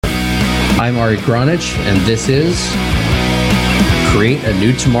I'm Ari Gronich, and this is Create a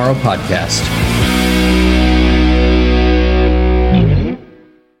New Tomorrow podcast.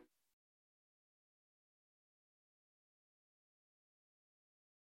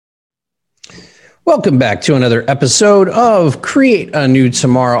 Welcome back to another episode of Create a New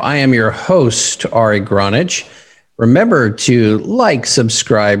Tomorrow. I am your host, Ari Gronich. Remember to like,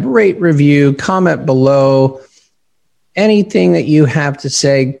 subscribe, rate, review, comment below. Anything that you have to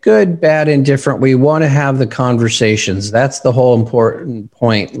say, good, bad, indifferent. We want to have the conversations. That's the whole important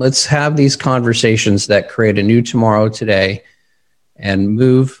point. Let's have these conversations that create a new tomorrow today and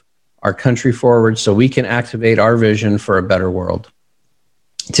move our country forward so we can activate our vision for a better world.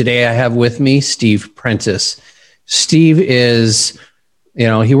 Today, I have with me Steve Prentice. Steve is,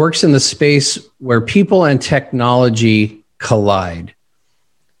 he works in the space where people and technology collide.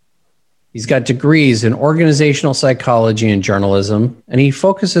 He's got degrees in organizational psychology and journalism, and he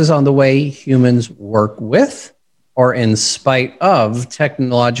focuses on the way humans work with or in spite of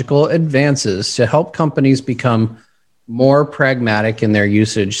technological advances to help companies become more pragmatic in their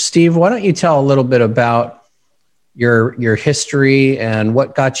usage. Steve, why don't you tell a little bit about your history and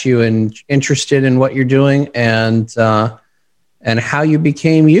what got you interested in what you're doing and how you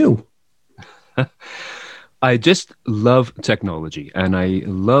became you? I just love technology and I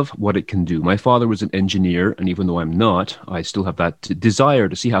love what it can do. My father was an engineer, and even though I'm not, I still have that desire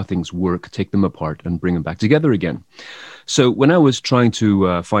to see how things work, take them apart and bring them back together again. So when I was trying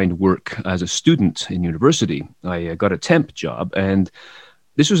to find work as a student in university, I got a temp job, and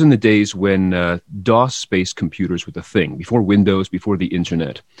this was in the days when DOS-based computers were the thing, before Windows, before the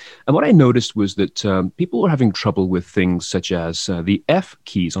internet. And what I noticed was that people were having trouble with things such as the F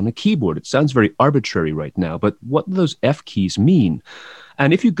keys on a keyboard. It sounds very arbitrary right now, but what do those F keys mean?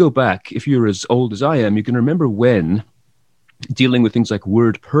 And if you go back, if you're as old as I am, you can remember when dealing with things like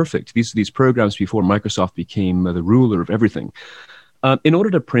WordPerfect, these programs before Microsoft became the ruler of everything. In order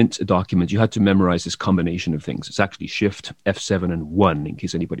to print a document, you had to memorize this combination of things. It's actually Shift, F7, and 1, in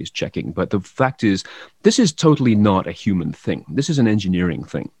case anybody's checking. But the fact is, this is totally not a human thing. This is an engineering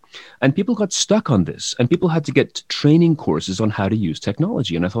thing. And people got stuck on this, and people had to get training courses on how to use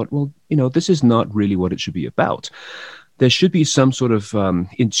technology. And I thought, well, this is not really what it should be about. There should be some sort of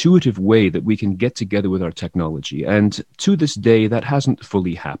intuitive way that we can get together with our technology. And to this day, that hasn't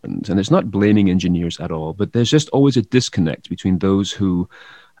fully happened. And it's not blaming engineers at all, but there's just always a disconnect between those who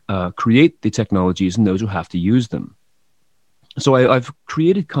create the technologies and those who have to use them. So I've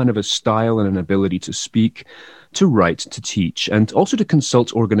created kind of a style and an ability to speak, to write, to teach, and also to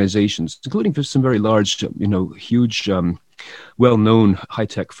consult organizations, including for some very large, huge, well-known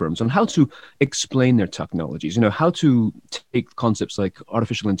high-tech firms, on how to explain their technologies, how to take concepts like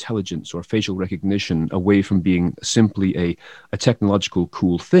artificial intelligence or facial recognition away from being simply a technological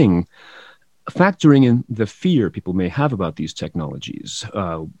cool thing, factoring in the fear people may have about these technologies,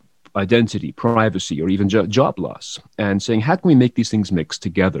 identity, privacy, or even job loss, and saying, how can we make these things mix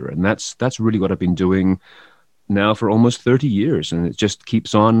together? And that's really what I've been doing now for almost 30 years, and it just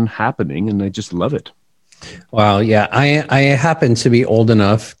keeps on happening, and I just love it. Wow. Yeah. I happen to be old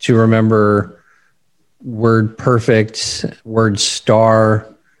enough to remember WordPerfect,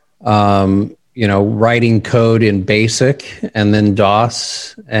 WordStar, writing code in BASIC and then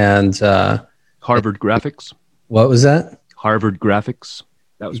DOS and Harvard Graphics. What was that? Harvard Graphics.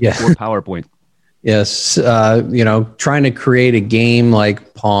 That was before PowerPoint. Yes. Trying to create a game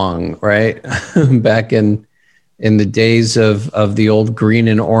like Pong, right? Back in the days of the old green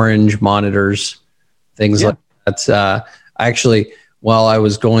and orange monitors. Things like that. Actually, while I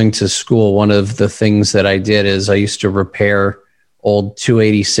was going to school, one of the things that I did is I used to repair old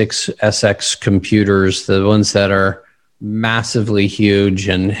 286SX computers, the ones that are massively huge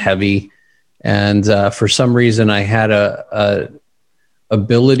and heavy. And for some reason, I had a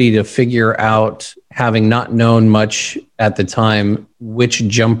ability to figure out, having not known much at the time, which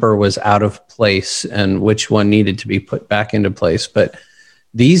jumper was out of place and which one needed to be put back into place. But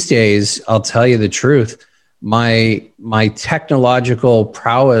these days, I'll tell you the truth, my technological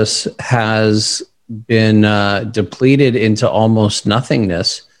prowess has been depleted into almost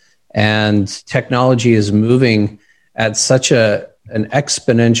nothingness, and technology is moving at such an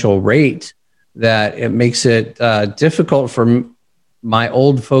exponential rate that it makes it difficult for my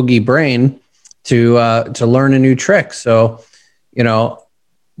old fogey brain to learn a new trick. So,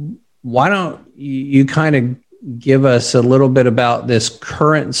 why don't you kind of give us a little bit about this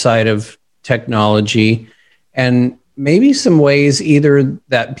current side of technology and maybe some ways either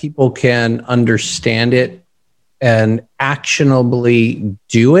that people can understand it and actionably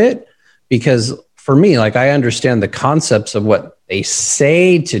do it? Because for me, like, I understand the concepts of what they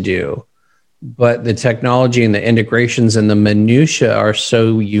say to do, but the technology and the integrations and the minutia are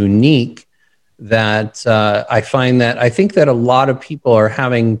so unique that I think that a lot of people are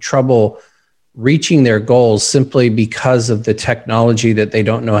having trouble reaching their goals simply because of the technology that they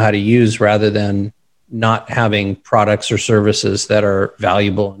don't know how to use, rather than not having products or services that are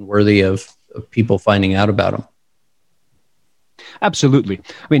valuable and worthy of people finding out about them. Absolutely.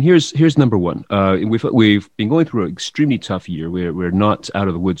 I mean, here's number one. We've been going through an extremely tough year. We're not out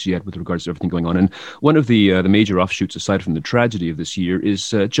of the woods yet with regards to everything going on. And one of the major offshoots, aside from the tragedy of this year,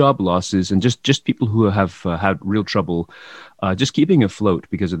 is job losses and just people who have had real trouble just keeping afloat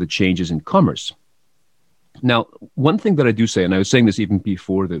because of the changes in commerce. Now, one thing that I do say, and I was saying this even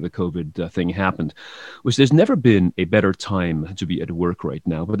before the COVID thing happened, was there's never been a better time to be at work right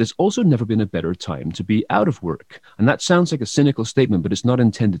now, but there's also never been a better time to be out of work. And that sounds like a cynical statement, but it's not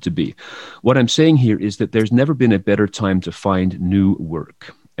intended to be. What I'm saying here is that there's never been a better time to find new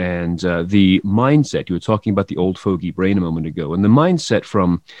work. And the mindset, you were talking about the old fogey brain a moment ago, and the mindset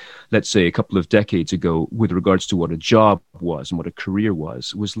from, let's say, a couple of decades ago with regards to what a job was and what a career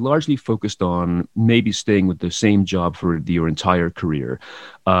was largely focused on maybe staying with the same job for your entire career,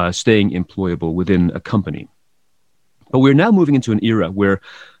 staying employable within a company. But we're now moving into an era where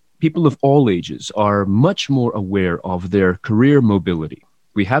people of all ages are much more aware of their career mobility.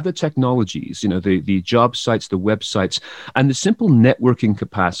 We have the technologies, the job sites, the websites, and the simple networking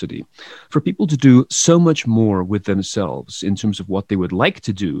capacity for people to do so much more with themselves in terms of what they would like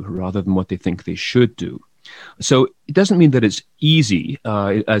to do rather than what they think they should do. So it doesn't mean that it's easy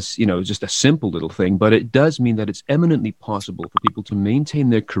as, just a simple little thing, but it does mean that it's eminently possible for people to maintain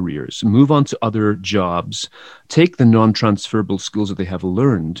their careers, move on to other jobs, take the non-transferable skills that they have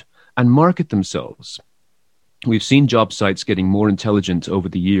learned, and market themselves. We've seen job sites getting more intelligent over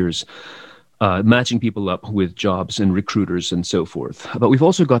the years, matching people up with jobs and recruiters and so forth. But we've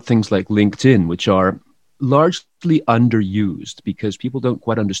also got things like LinkedIn, which are largely underused because people don't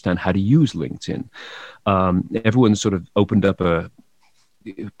quite understand how to use LinkedIn. Everyone sort of opened up a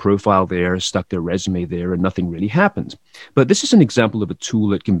profile there, stuck their resume there, and nothing really happened. But this is an example of a tool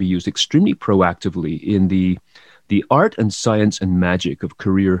that can be used extremely proactively in the art and science and magic of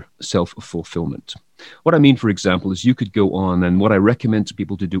career self-fulfillment. What I mean, for example, is you could go on, and what I recommend to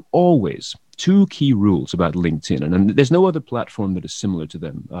people to do always, 2 key rules about LinkedIn, and there's no other platform that is similar to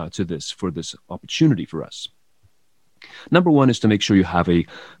them, for this opportunity for us. Number 1 is to make sure you have a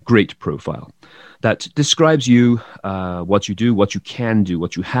great profile that describes you, what you do, what you can do,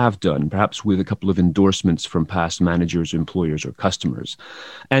 what you have done, perhaps with a couple of endorsements from past managers, employers, or customers,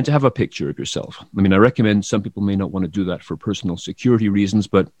 and to have a picture of yourself. I mean, I recommend some people may not want to do that for personal security reasons,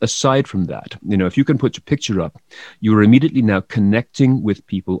 but aside from that, if you can put your picture up, you are immediately now connecting with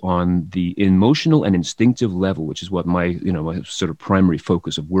people on the emotional and instinctive level, which is what my sort of primary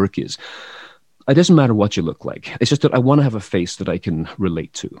focus of work is. It doesn't matter what you look like. It's just that I want to have a face that I can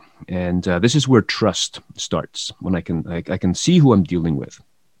relate to. And this is where trust starts, when I can see who I'm dealing with.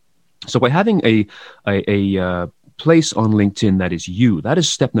 So by having a place on LinkedIn that is you, that is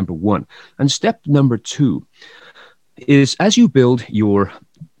step number 1. And step number 2 is, as you build your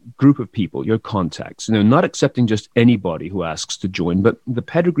group of people, your contacts, not accepting just anybody who asks to join, but the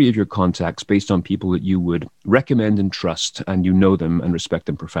pedigree of your contacts based on people that you would recommend and trust, and them and respect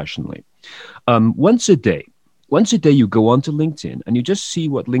them professionally. Once a day you go onto LinkedIn and you just see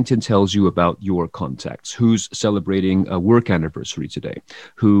what LinkedIn tells you about your contacts, who's celebrating a work anniversary today,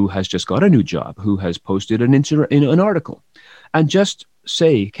 who has just got a new job, who has posted an article, and just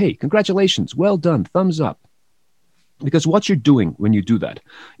say, hey, congratulations, well done, thumbs up. Because what you're doing when you do that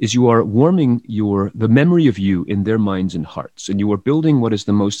is you are warming the memory of you in their minds and hearts, and you are building what is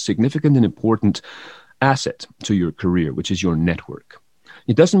the most significant and important asset to your career, which is your network.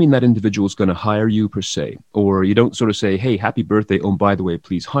 It doesn't mean that individual is going to hire you per se, or you don't sort of say, hey, happy birthday, oh, by the way,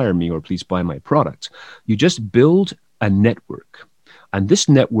 please hire me or please buy my product. You just build a network. And this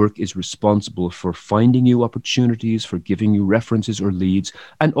network is responsible for finding you opportunities, for giving you references or leads,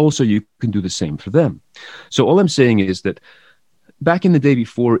 and also you can do the same for them. So all I'm saying is that back in the day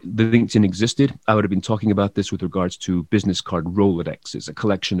before the LinkedIn existed, I would have been talking about this with regards to business card Rolodexes, a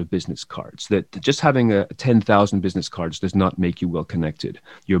collection of business cards, that just having 10,000 business cards does not make you well connected.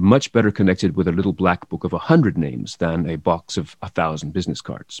 You're much better connected with a little black book of 100 names than a box of 1,000 business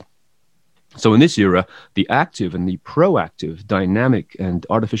cards. So in this era, the active and the proactive, dynamic and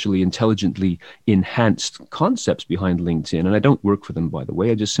artificially intelligently enhanced concepts behind LinkedIn, and I don't work for them, by the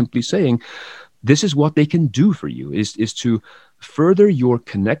way, I'm just simply saying, This is what they can do for you, is to further your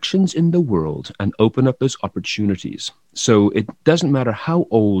connections in the world and open up those opportunities. So it doesn't matter how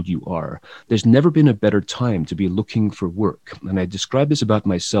old you are. There's never been a better time to be looking for work. And I describe this about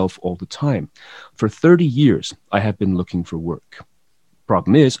myself all the time. For 30 years, I have been looking for work.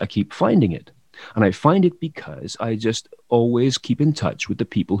 Problem is, I keep finding it. And I find it because I just always keep in touch with the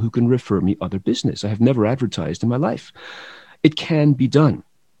people who can refer me other business. I have never advertised in my life. It can be done.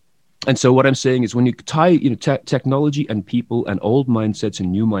 And so what I'm saying is when you tie technology and people and old mindsets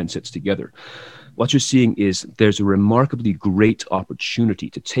and new mindsets together, what you're seeing is there's a remarkably great opportunity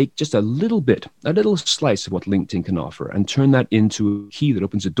to take just a little slice of what LinkedIn can offer and turn that into a key that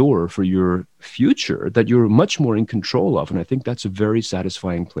opens a door for your future that you're much more in control of. And I think that's a very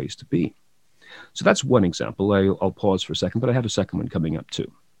satisfying place to be. So that's one example. I'll pause for a second, but I have a second one coming up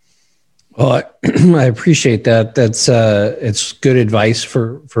too. Well, I appreciate that. That's it's good advice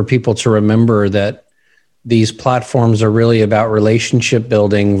for people to remember that these platforms are really about relationship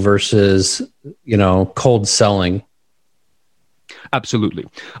building versus, cold selling. Absolutely.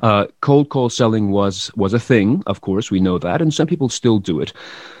 Cold call selling was a thing, of course, we know that, and some people still do it.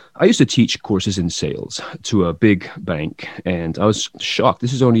 I used to teach courses in sales to a big bank, and I was shocked.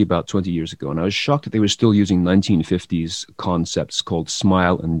 This is only about 20 years ago, and I was shocked that they were still using 1950s concepts called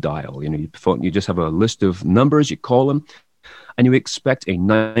smile and dial. You just have a list of numbers, you call them, and you expect a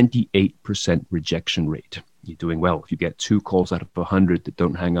 98% rejection rate. You're doing well if you get 2 calls out of 100 that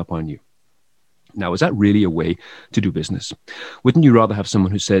don't hang up on you. Now, is that really a way to do business? Wouldn't you rather have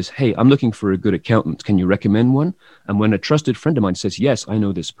someone who says, hey, I'm looking for a good accountant. Can you recommend one? And when a trusted friend of mine says, yes, I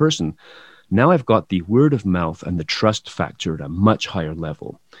know this person, now I've got the word of mouth and the trust factor at a much higher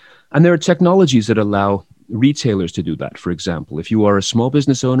level. And there are technologies that allow retailers to do that. For example, if you are a small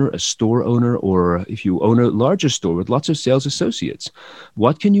business owner, a store owner, or if you own a larger store with lots of sales associates,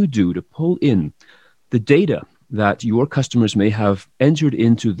 what can you do to pull in the data that your customers may have entered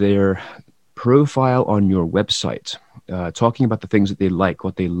into their profile on your website, talking about the things that they like,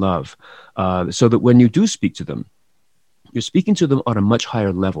 what they love, so that when you do speak to them, you're speaking to them on a much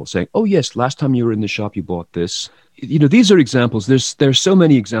higher level, saying, oh, yes, last time you were in the shop, you bought this. These are examples. There's so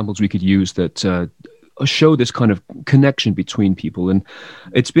many examples we could use that show this kind of connection between people. And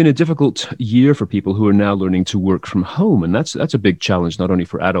it's been a difficult year for people who are now learning to work from home. And that's a big challenge, not only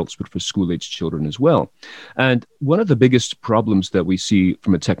for adults, but for school-aged children as well. And one of the biggest problems that we see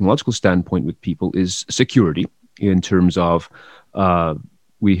from a technological standpoint with people is security, in terms of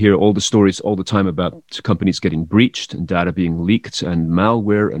we hear all the stories all the time about companies getting breached and data being leaked and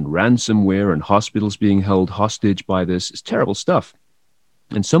malware and ransomware and hospitals being held hostage by this. It's terrible stuff.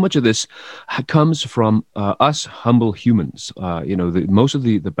 And so much of this comes from us humble humans. Most of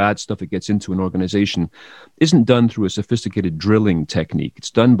the bad stuff that gets into an organization isn't done through a sophisticated drilling technique.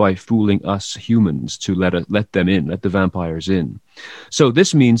 It's done by fooling us humans to let them in, let the vampires in. So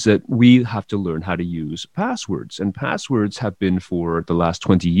this means that we have to learn how to use passwords. And passwords have been, for the last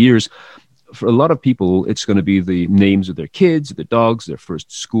 20 years, for a lot of people, it's going to be the names of their kids, their dogs, their first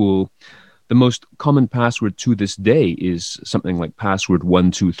school. The most common password to this day is something like password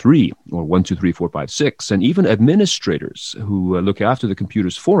 123 or 123456. And even administrators who look after the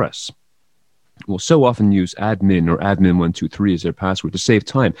computers for us will so often use admin or admin123 as their password to save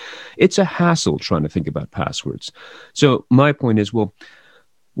time. It's a hassle trying to think about passwords. So my point is, well,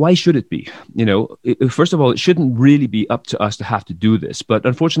 why should it be? First of all, it shouldn't really be up to us to have to do this. But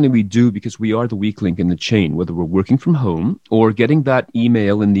unfortunately, we do, because we are the weak link in the chain, whether we're working from home or getting that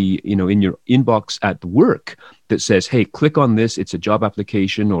email in your inbox at work that says, hey, click on this. It's a job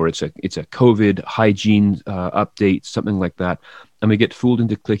application, or it's a COVID hygiene update, something like that. And we get fooled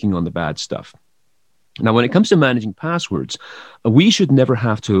into clicking on the bad stuff. Now, when it comes to managing passwords, we should never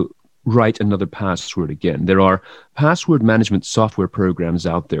have to write another password again. There are password management software programs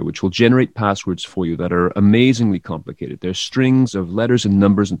out there which will generate passwords for you that are amazingly complicated. There's strings of letters and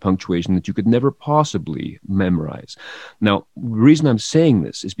numbers and punctuation that you could never possibly memorize. Now, the reason I'm saying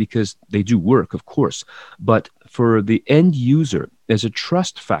this is because they do work, of course, but for the end user, there's a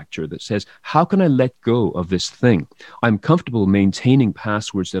trust factor that says, how can I let go of this thing? I'm comfortable maintaining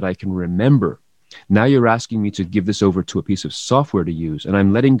passwords that I can remember. Now you're asking me to give this over to a piece of software to use, and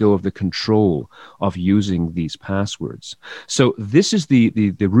I'm letting go of the control of using these passwords. So this is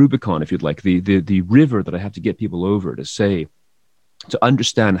the Rubicon, if you'd like, the river that I have to get people over to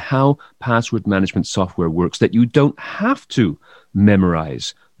understand how password management software works, that you don't have to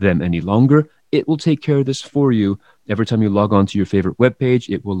memorize them any longer. It will take care of this for you. Every time you log on to your favorite webpage,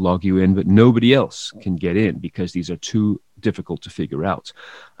 it will log you in, but nobody else can get in because these are too difficult to figure out.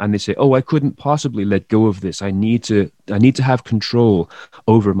 And they say, oh, I couldn't possibly let go of this. I need to have control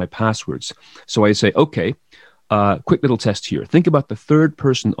over my passwords. So I say, okay, quick little test here. Think about the third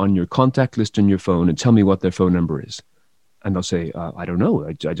person on your contact list on your phone and tell me what their phone number is. And they'll say, I don't know.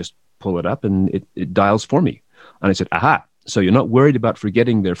 I just pull it up and it dials for me. And I said, aha. So you're not worried about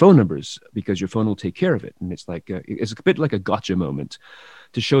forgetting their phone numbers because your phone will take care of it. And it's like it's a bit like a gotcha moment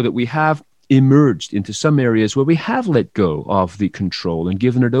to show that we have emerged into some areas where we have let go of the control and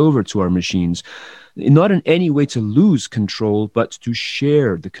given it over to our machines, not in any way to lose control, but to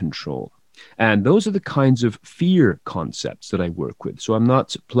share the control. And those are the kinds of fear concepts that I work with. So I'm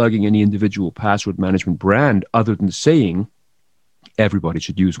not plugging any individual password management brand other than saying everybody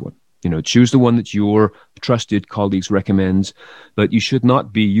should use one. Choose the one that your trusted colleagues recommend, but you should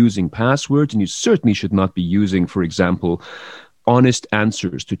not be using passwords, and you certainly should not be using, for example, honest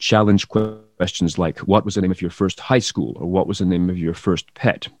answers to challenge questions like, what was the name of your first high school, or what was the name of your first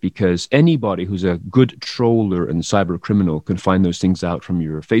pet? Because anybody who's a good troller and cyber criminal can find those things out from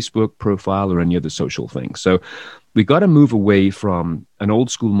your Facebook profile or any other social thing. So we got to move away from an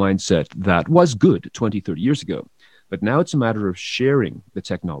old school mindset that was good 20, 30 years ago. But now it's a matter of sharing the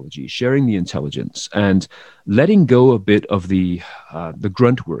technology, sharing the intelligence, and letting go a bit of the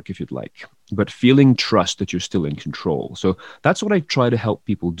grunt work, if you'd like, but feeling trust that you're still in control. So that's what I try to help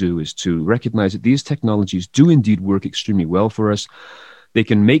people do, is to recognize that these technologies do indeed work extremely well for us. They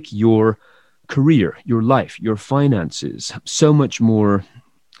can make your career, your life, your finances so much more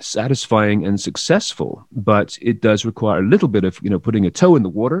satisfying and successful, but it does require a little bit of putting a toe in the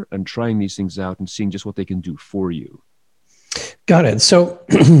water and trying these things out and seeing just what they can do for you. Got it. So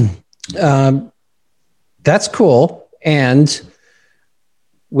that's cool. And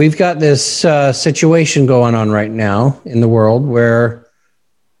we've got this situation going on right now in the world where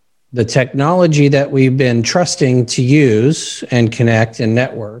the technology that we've been trusting to use and connect and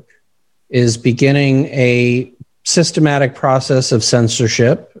network is beginning a systematic process of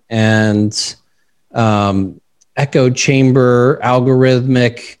censorship and echo chamber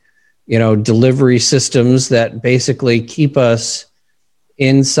algorithmic, delivery systems that basically keep us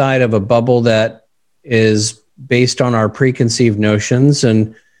inside of a bubble that is based on our preconceived notions.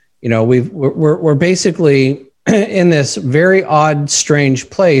 And, we're basically in this very odd, strange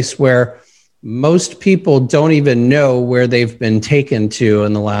place where most people don't even know where they've been taken to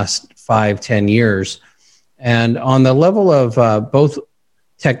in the last 5-10 years. And on the level of both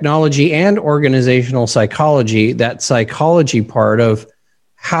technology and organizational psychology, that psychology part of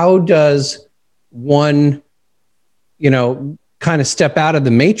how does one, kind of step out of the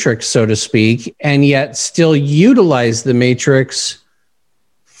matrix, so to speak, and yet still utilize the matrix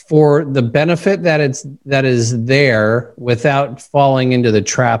for the benefit that is there without falling into the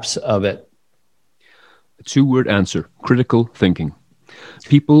traps of it? A 2-word answer: critical thinking.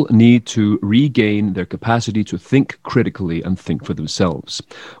 People need to regain their capacity to think critically and think for themselves.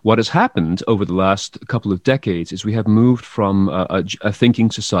 What has happened over the last couple of decades is we have moved from a thinking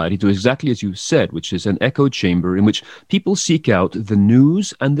society to exactly as you said, which is an echo chamber in which people seek out the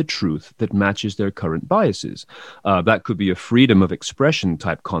news and the truth that matches their current biases. That could be a freedom of expression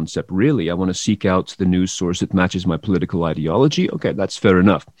type concept, really. I want to seek out the news source that matches my political ideology. Okay, that's fair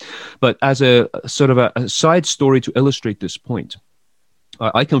enough. But as a sort of a side story to illustrate this point,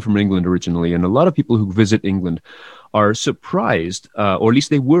 I come from England originally, and a lot of people who visit England are surprised, or at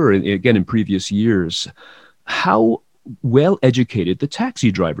least they were, again, in previous years, how well educated the taxi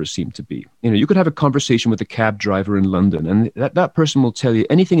drivers seem to be. You could have a conversation with a cab driver in London, and that person will tell you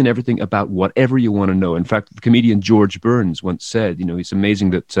anything and everything about whatever you want to know. In fact, the comedian George Burns once said, it's amazing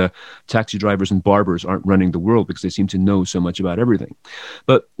that taxi drivers and barbers aren't running the world because they seem to know so much about everything.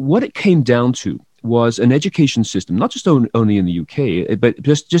 But what it came down to was an education system, not just only in the UK, but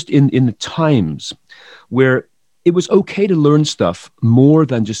just in the times where it was okay to learn stuff more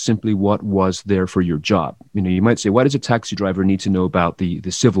than just simply what was there for your job. You might say, why does a taxi driver need to know about the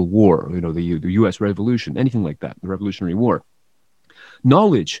Civil War, the US Revolution, anything like that, the Revolutionary War?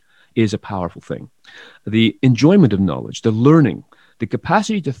 Knowledge is a powerful thing. The enjoyment of knowledge, the learning, the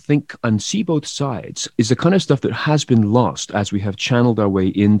capacity to think and see both sides is the kind of stuff that has been lost as we have channeled our way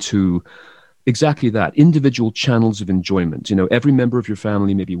into exactly that, individual channels of enjoyment. Every member of your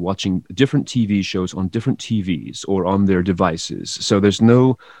family may be watching different TV shows on different TVs or on their devices. So there's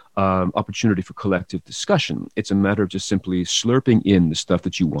no opportunity for collective discussion. It's a matter of just simply slurping in the stuff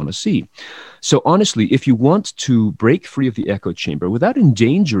that you want to see. So honestly, if you want to break free of the echo chamber without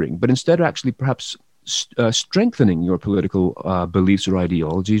endangering, but instead actually perhaps strengthening your political beliefs or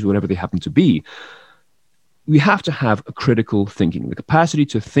ideologies, whatever they happen to be, we have to have a critical thinking, the capacity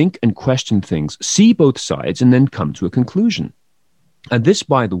to think and question things, see both sides, and then come to a conclusion. And this,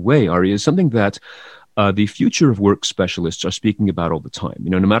 by the way, Ari, is something that the future of work specialists are speaking about all the time.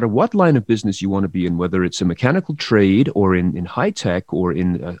 No matter what line of business you want to be in, whether it's a mechanical trade or in high tech or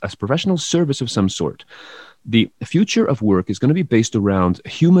in a professional service of some sort, the future of work is going to be based around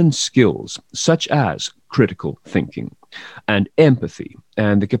human skills such as critical thinking and empathy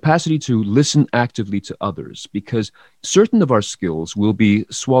and the capacity to listen actively to others, because certain of our skills will be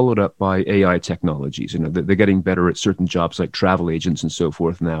swallowed up by AI technologies. They're getting better at certain jobs like travel agents and so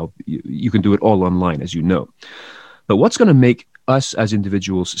forth now. You can do it all online, as you know. But what's going to make us as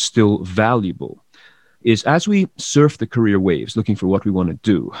individuals still valuable is, as we surf the career waves looking for what we want to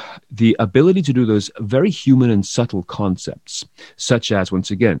do, the ability to do those very human and subtle concepts, such as,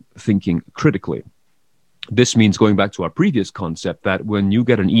 once again, thinking critically. This means going back to our previous concept that when you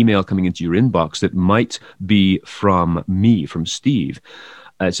get an email coming into your inbox that might be from me, from Steve,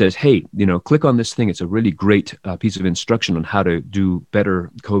 it says, hey, click on this thing. It's a really great piece of instruction on how to do better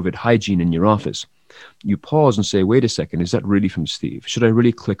COVID hygiene in your office. You pause and say, wait a second, is that really from Steve? Should I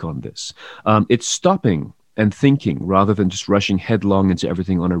really click on this? It's stopping and thinking rather than just rushing headlong into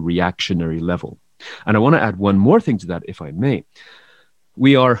everything on a reactionary level. And I want to add one more thing to that, if I may.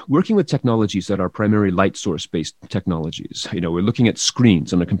 We are working with technologies that are primarily light source-based technologies. We're looking at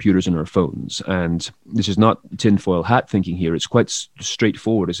screens on our computers and our phones. And this is not tinfoil hat thinking here. It's quite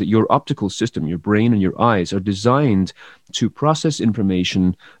straightforward. Is that your optical system, your brain and your eyes are designed to process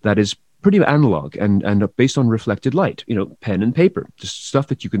information that is pretty analog and based on reflected light, pen and paper, just stuff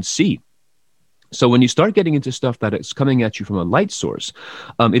that you can see. So when you start getting into stuff that is coming at you from a light source,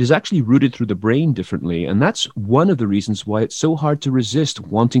 it is actually routed through the brain differently. And that's one of the reasons why it's so hard to resist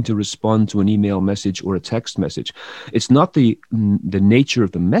wanting to respond to an email message or a text message. It's not the nature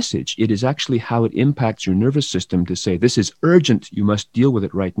of the message. It is actually how it impacts your nervous system to say, this is urgent. You must deal with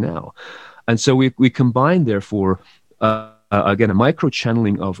it right now. And so we combine, therefore, again, a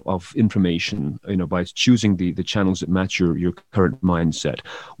micro-channeling of information, by choosing the channels that match your current mindset,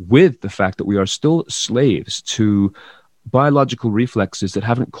 with the fact that we are still slaves to biological reflexes that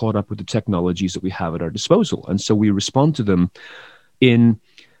haven't caught up with the technologies that we have at our disposal. And so we respond to them in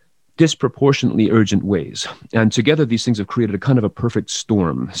disproportionately urgent ways. And together, these things have created a kind of a perfect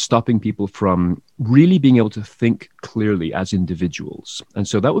storm, stopping people from really being able to think clearly as individuals. And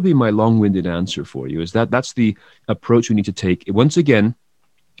so that would be my long-winded answer for you, is that's the approach we need to take. Once again,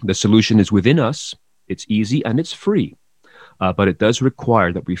 the solution is within us. It's easy and it's free. But it does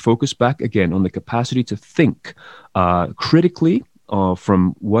require that we focus back again on the capacity to think critically,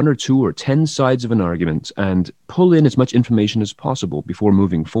 from one or two or 10 sides of an argument, and pull in as much information as possible before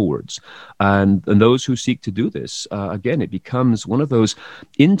moving forwards. And those who seek to do this, again, it becomes one of those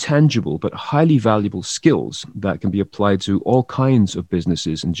intangible but highly valuable skills that can be applied to all kinds of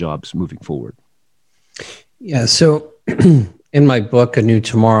businesses and jobs moving forward. Yeah, so in my book, A New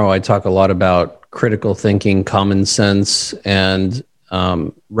Tomorrow, I talk a lot about critical thinking, common sense, and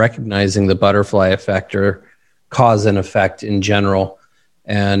recognizing the butterfly effect, or cause and effect in general,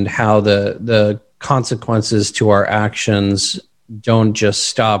 and how the consequences to our actions don't just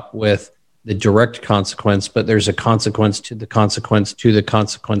stop with the direct consequence, but there's a consequence to the consequence to the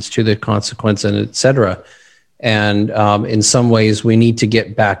consequence to the consequence, and et cetera. And in some ways, we need to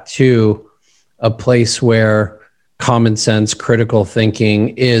get back to a place where common sense, critical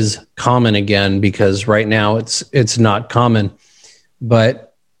thinking is common again, because right now it's not common. But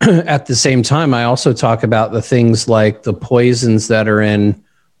at the same time, I also talk about the things like the poisons that are in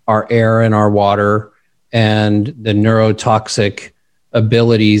our air and our water, and the neurotoxic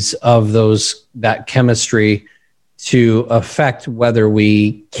abilities of that chemistry to affect whether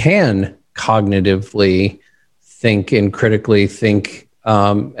we can cognitively think and critically think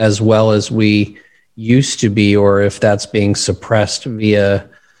as well as we used to be, or if that's being suppressed via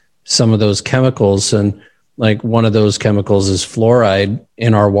some of those chemicals. And like one of those chemicals is fluoride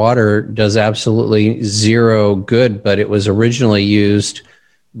in our water, does absolutely zero good, but it was originally used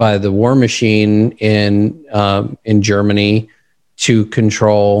by the war machine in Germany to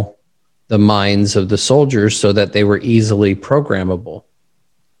control the minds of the soldiers so that they were easily programmable.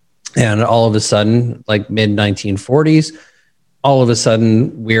 And all of a sudden, like mid-1940s, all of a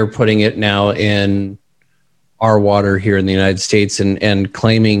sudden we're putting it now in our water here in the United States and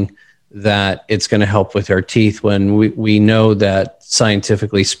claiming that it's going to help with our teeth, when we know that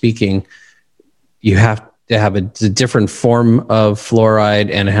scientifically speaking, you have to have a different form of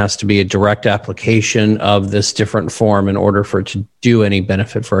fluoride, and it has to be a direct application of this different form in order for it to do any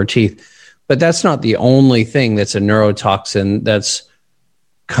benefit for our teeth. But that's not the only thing that's a neurotoxin that's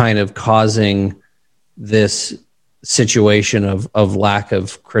kind of causing this situation of lack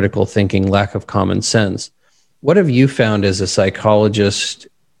of critical thinking, lack of common sense. What have you found as a psychologist,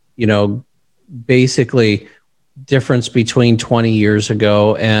 basically difference between 20 years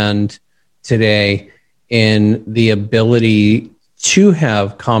ago and today in the ability to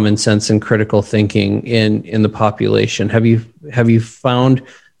have common sense and critical thinking in the population? Have you found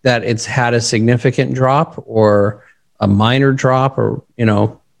that it's had a significant drop or a minor drop, or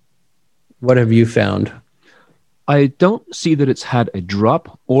what have you found? I don't see that it's had a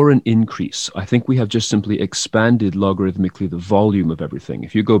drop or an increase. I think we have just simply expanded logarithmically the volume of everything.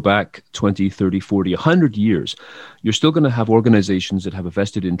 If you go back 20, 30, 40, 100 years, you're still going to have organizations that have a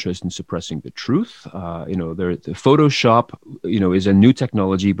vested interest in suppressing the truth. The Photoshop, is a new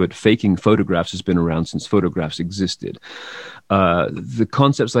technology, but faking photographs has been around since photographs existed. The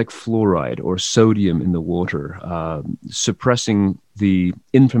concepts like fluoride or sodium in the water, suppressing the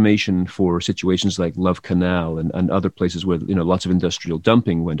information for situations like Love Canal and other places where lots of industrial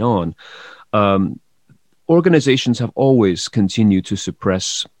dumping went on. Organizations have always continued to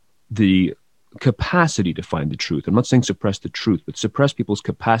suppress the capacity to find the truth. I'm not saying suppress the truth, but suppress people's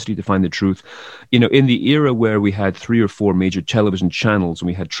capacity to find the truth. In the era where we had 3 or 4 major television channels and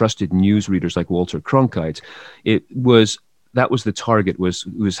we had trusted newsreaders like Walter Cronkite, that was the target,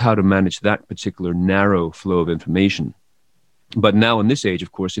 was how to manage that particular narrow flow of information. But now in this age,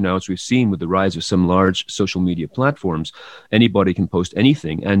 of course, as we've seen with the rise of some large social media platforms, anybody can post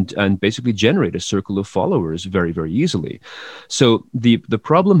anything and basically generate a circle of followers very, very easily. So the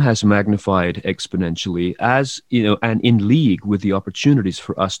problem has magnified exponentially and in league with the opportunities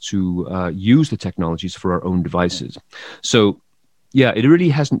for us to use the technologies for our own devices. So yeah, it really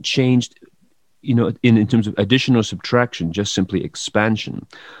hasn't changed, in terms of addition or subtraction, just simply expansion.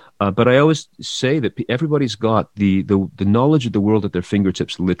 But I always say that everybody's got the knowledge of the world at their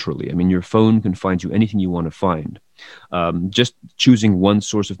fingertips, literally. I mean, your phone can find you anything you want to find. Just choosing one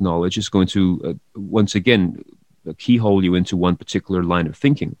source of knowledge is going to, once again, keyhole you into one particular line of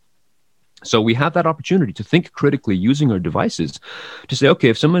thinking. So we have that opportunity to think critically using our devices to say, okay,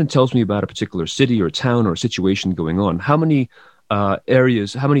 if someone tells me about a particular city or town or a situation going on, how many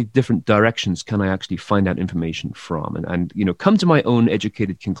areas, how many different directions can I actually find out information from and come to my own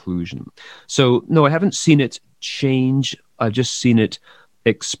educated conclusion. So no, I haven't seen it change. I've just seen it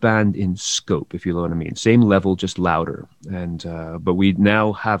expand in scope, if you know what I mean. Same level, just louder. And but we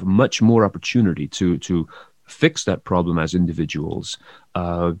now have much more opportunity to fix that problem as individuals.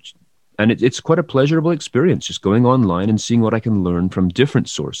 And it's quite a pleasurable experience, just going online and seeing what I can learn from different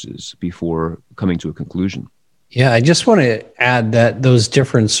sources before coming to a conclusion. Yeah, I just want to add that those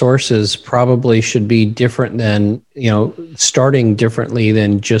different sources probably should be different than, starting differently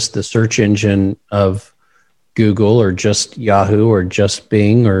than just the search engine of Google or just Yahoo or just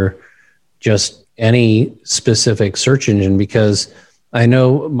Bing or just any specific search engine, because I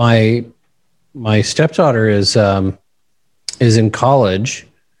know my stepdaughter is in college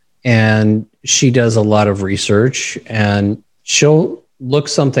and she does a lot of research, and she'll look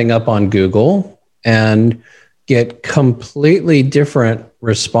something up on Google and get completely different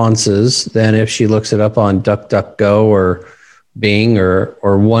responses than if she looks it up on DuckDuckGo or Bing or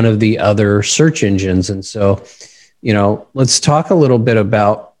one of the other search engines. And so, let's talk a little bit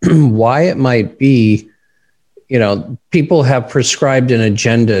about why it might be, people have prescribed an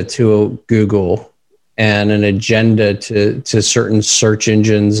agenda to Google and an agenda to certain search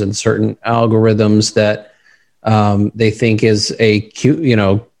engines and certain algorithms that they think is a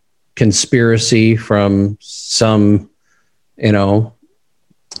conspiracy from some,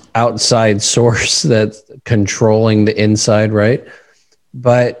 outside source that's controlling the inside, right?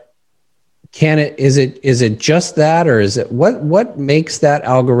 But is it just that, or is it what makes that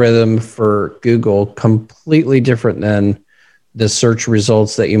algorithm for Google completely different than the search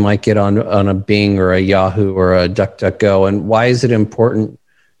results that you might get on a Bing or a Yahoo or a DuckDuckGo? And why is it important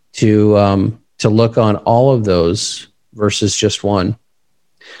to look on all of those versus just one?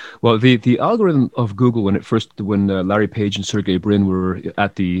 Well, the algorithm of Google, when Larry Page and Sergey Brin were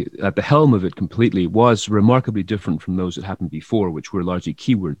at the helm of it completely, was remarkably different from those that happened before, which were largely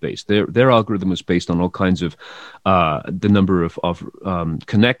keyword based. Their algorithm was based on all kinds of the number of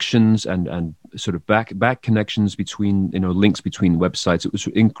connections and sort of back connections between links between websites. It was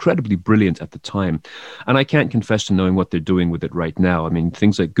incredibly brilliant at the time, and I can't confess to knowing what they're doing with it right now. I mean,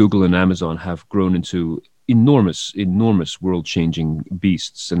 things like Google and Amazon have grown into enormous world-changing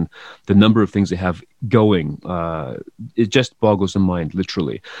beasts, and the number of things they have going, it just boggles the mind,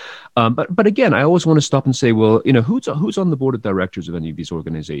 literally. But again, I always want to stop and say, well, who's on the board of directors of any of these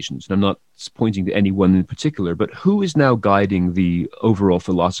organizations? And I'm not pointing to anyone in particular, but who is now guiding the overall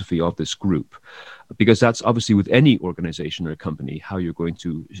philosophy of this group? because that's obviously with any organization or company, how you're going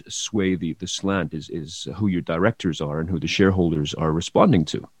to sway the slant is who your directors are and who the shareholders are responding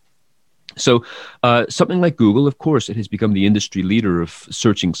to. So something like Google, of course, it has become the industry leader of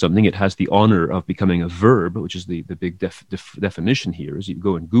searching something. It has the honor of becoming a verb, which is the big definition here, is you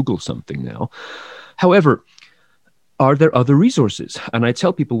go and Google something now. However, are there other resources? And I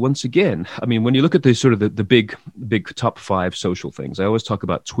tell people once again, I mean, when you look at the sort of the big top 5 social things, I always talk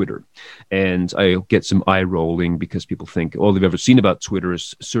about Twitter, and I get some eye rolling because people think all they've ever seen about Twitter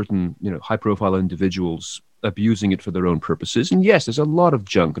is certain, high profile individuals abusing it for their own purposes. And yes, there's a lot of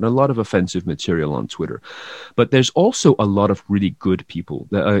junk and a lot of offensive material on Twitter, but there's also a lot of really good people,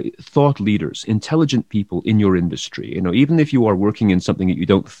 thought leaders, intelligent people in your industry. Even if you are working in something that you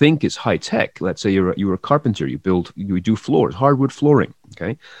don't think is high tech, let's say you're a carpenter, you do floors, hardwood flooring.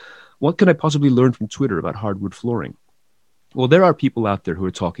 Okay, what can I possibly learn from Twitter about hardwood flooring? Well, there are people out there who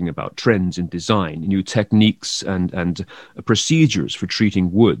are talking about trends in design, new techniques and procedures for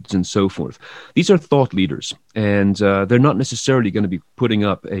treating woods and so forth. These are thought leaders, and they're not necessarily going to be putting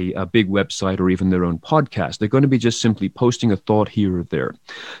up a big website or even their own podcast. They're going to be just simply posting a thought here or there.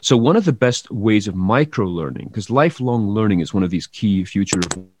 So one of the best ways of micro-learning, because lifelong learning is one of these key future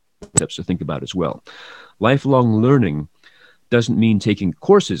steps to think about as well. Lifelong learning doesn't mean taking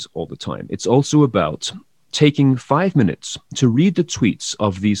courses all the time. It's also about taking 5 minutes to read the tweets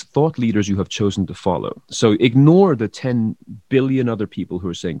of these thought leaders you have chosen to follow. So ignore the 10 billion other people who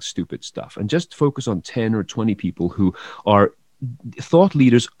are saying stupid stuff and just focus on 10 or 20 people who are thought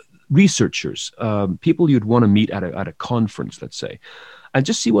leaders, researchers, people you'd want to meet at a conference, let's say, and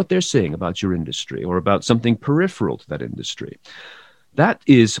just see what they're saying about your industry or about something peripheral to that industry. That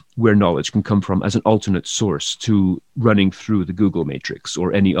is where knowledge can come from as an alternate source to running through the Google matrix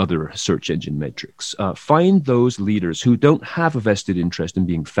or any other search engine matrix. Find those leaders who don't have a vested interest in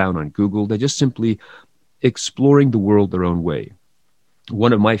being found on Google. They're just simply exploring the world their own way.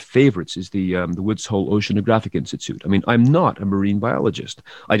 One of my favorites is the Woods Hole Oceanographic Institute. I mean, I'm not a marine biologist.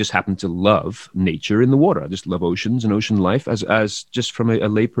 I just happen to love nature in the water. I just love oceans and ocean life as just from a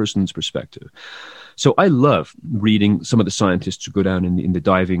layperson's perspective. So I love reading some of the scientists who go down in the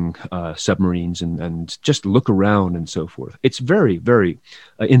diving submarines and just look around and so forth. It's very, very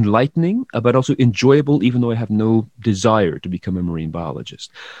enlightening, but also enjoyable, even though I have no desire to become a marine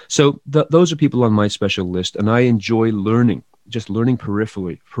biologist. So those are people on my special list, and I enjoy learning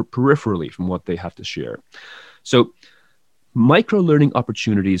peripherally from what they have to share. So micro-learning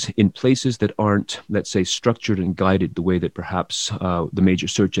opportunities in places that aren't, let's say, structured and guided the way that perhaps the major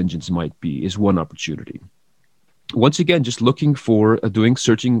search engines might be is one opportunity. Once again, just looking for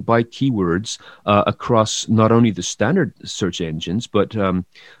searching by keywords across not only the standard search engines, but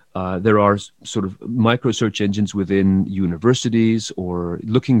there are sort of micro search engines within universities, or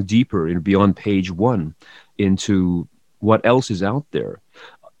looking deeper beyond page 1 into what else is out there.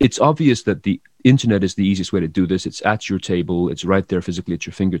 It's obvious that the internet is the easiest way to do this. It's at your table. It's right there physically at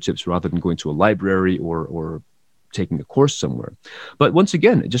your fingertips, rather than going to a library or taking a course somewhere. But once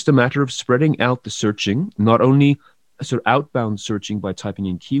again, just a matter of spreading out the searching, not only sort of outbound searching by typing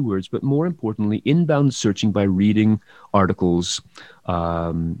in keywords, but more importantly, inbound searching by reading articles.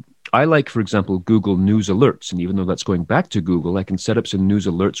 I like, for example, Google News Alerts. And even though that's going back to Google, I can set up some news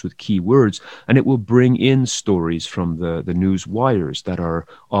alerts with keywords, and it will bring in stories from the news wires that are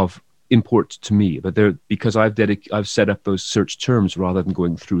of import to me. But they're because I've set up those search terms rather than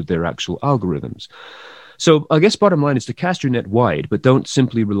going through their actual algorithms. So I guess bottom line is to cast your net wide, but don't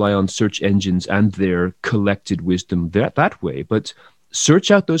simply rely on search engines and their collected wisdom that way, but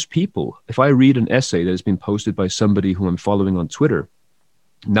search out those people. If I read an essay that has been posted by somebody who I'm following on Twitter,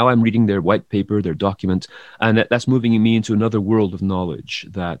 now I'm reading their white paper, their document, and that's moving me into another world of knowledge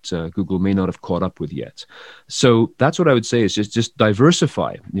that Google may not have caught up with yet. So that's what I would say is just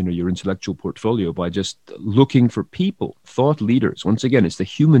diversify, your intellectual portfolio by just looking for people, thought leaders. Once again, it's the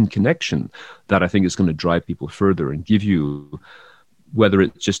human connection that I think is going to drive people further and give you, whether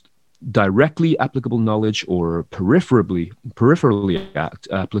it's just directly applicable knowledge or peripherally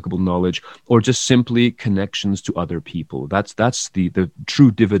applicable knowledge, or just simply connections to other people. That's the true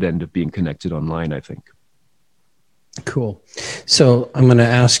dividend of being connected online, I think. Cool. So I'm going to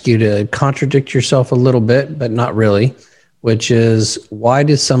ask you to contradict yourself a little bit, but not really, which is, why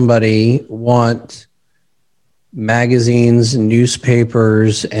does somebody want magazines,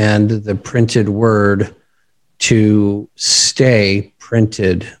 newspapers, and the printed word to stay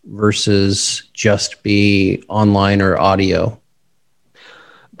printed versus just be online or audio?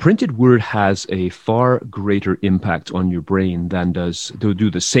 printed word has a far greater impact on your brain than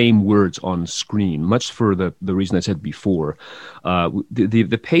do the same words on screen, much for the reason I said before.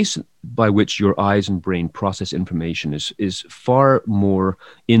 The pace by which your eyes and brain process information is far more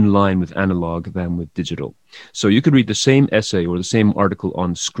in line with analog than with digital. So you could read the same essay or the same article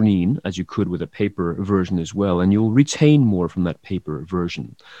on screen as you could with a paper version as well, and you'll retain more from that paper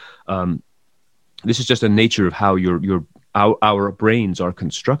version. This is just a nature of how our brains are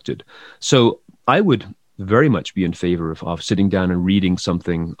constructed. So I would very much be in favor of sitting down and reading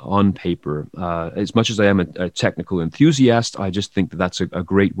something on paper. As much as I am a technical enthusiast, I just think that that's a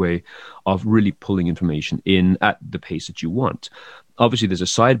great way of really pulling information in at the pace that you want. Obviously, there's a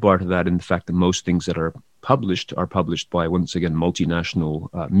sidebar to that in the fact that most things that are published by, once again,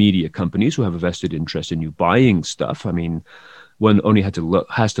 multinational media companies who have a vested interest in you buying stuff. I mean, one only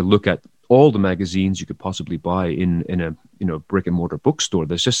has to look at all the magazines you could possibly buy in a brick and mortar bookstore.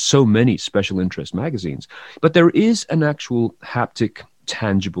 There's just so many special interest magazines. But there is an actual haptic,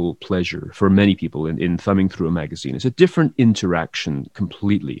 tangible pleasure for many people in thumbing through a magazine. It's a different interaction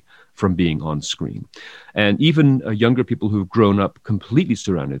completely from being on screen. And even younger people who've grown up completely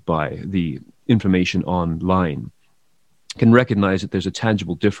surrounded by the information online can recognize that there's a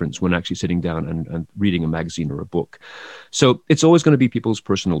tangible difference when actually sitting down and reading a magazine or a book. So it's always going to be people's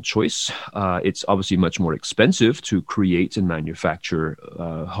personal choice. It's obviously much more expensive to create and manufacture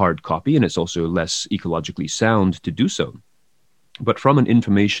hard copy, and it's also less ecologically sound to do so. But from an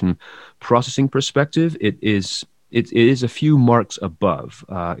information processing perspective, it is a few marks above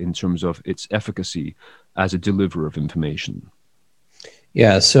in terms of its efficacy as a deliverer of information.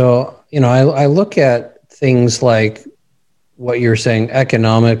 Yeah, so I look at things like what you're saying,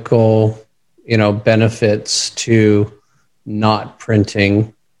 economical, benefits to not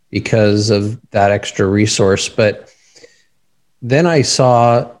printing because of that extra resource. But then I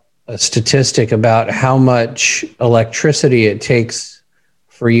saw a statistic about how much electricity it takes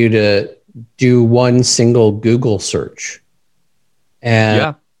for you to do one single Google search.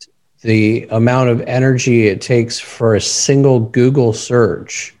 And the amount of energy it takes for a single Google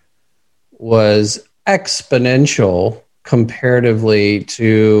search was exponential comparatively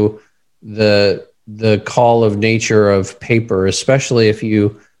to the call of nature of paper, especially if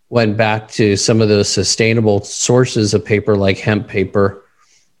you went back to some of those sustainable sources of paper like hemp paper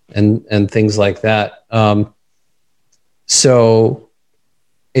and things like that. So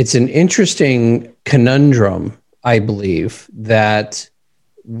it's an interesting conundrum, I believe, that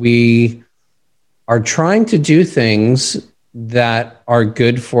we are trying to do things that are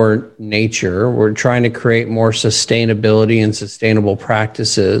good for nature. We're trying to create more sustainability and sustainable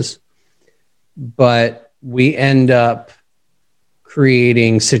practices, but we end up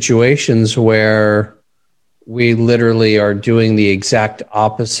creating situations where we literally are doing the exact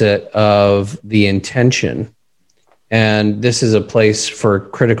opposite of the intention. And this is a place for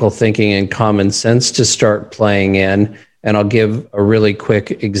critical thinking and common sense to start playing in. And I'll give a really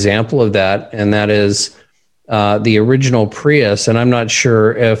quick example of that, and that is the original Prius, and I'm not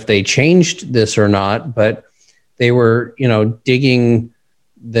sure if they changed this or not, but they were, digging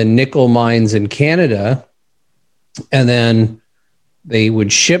the nickel mines in Canada, and then they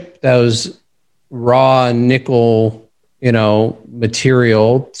would ship those raw nickel,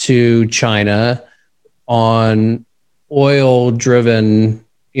 material to China on oil-driven,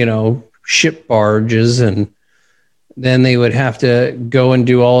 ship barges, and then they would have to go and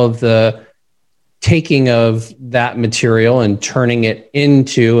do all of the taking of that material and turning it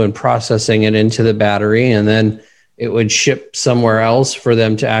into and processing it into the battery. And then it would ship somewhere else for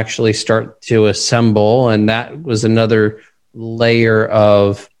them to actually start to assemble. And that was another layer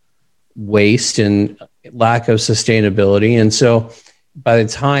of waste and lack of sustainability. And so by the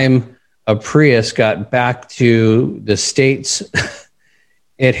time a Prius got back to the States,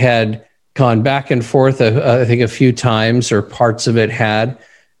 it had gone back and forth, I think a few times, or parts of it had,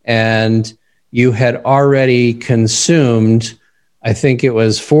 and you had already consumed, I think it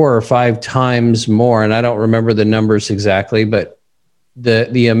was 4 or 5 times more, and I don't remember the numbers exactly, but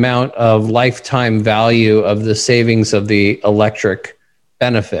the amount of lifetime value of the savings of the electric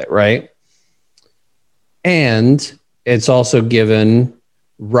benefit, right? And it's also given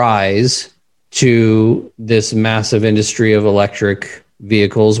rise to this massive industry of electric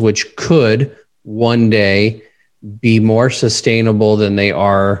vehicles, which could one day be more sustainable than they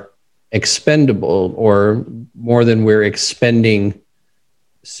are expendable, or more than we're expending.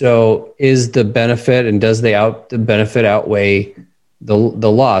 So is the benefit, and does the benefit outweigh the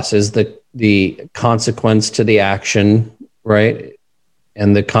loss? Is the consequence to the action, right?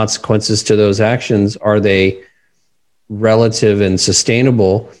 And the consequences to those actions, are they relative and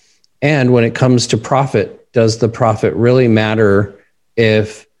sustainable? And when it comes to profit, does the profit really matter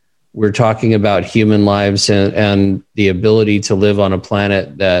if we're talking about human lives and the ability to live on a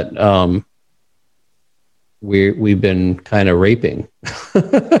planet that we've been kind of raping?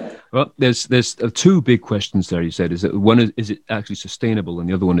 Well, there's two big questions there. You said, is it one is it actually sustainable, and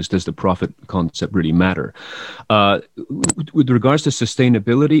the other one is, does the profit concept really matter? With regards to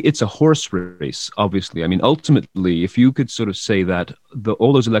sustainability, it's a horse race. Obviously, I mean, ultimately, if you could sort of say that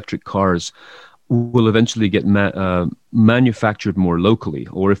all those electric cars will eventually get manufactured more locally,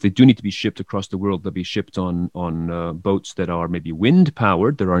 or if they do need to be shipped across the world, they'll be shipped on boats that are maybe wind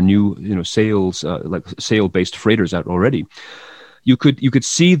powered. There are new sail-based freighters out already. You could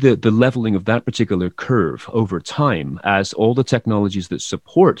see the leveling of that particular curve over time as all the technologies that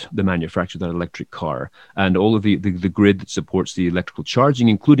support the manufacture of that electric car and all of the grid that supports the electrical charging,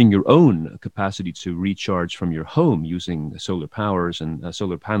 including your own capacity to recharge from your home using solar powers and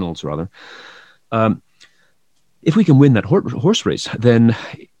solar panels, rather. If we can win that horse race, then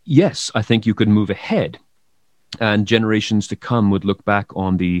yes, I think you could move ahead. And generations to come would look back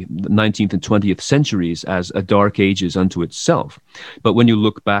on the 19th and 20th centuries as a dark ages unto itself. But when you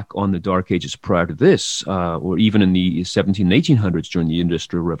look back on the dark ages prior to this, or even in the 1700s and 1800s during the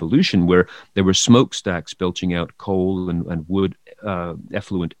Industrial Revolution, where there were smokestacks belching out coal and wood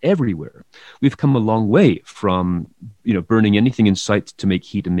effluent everywhere, we've come a long way from burning anything in sight to make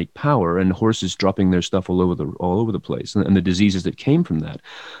heat and make power, and horses dropping their stuff all over the place, and the diseases that came from that.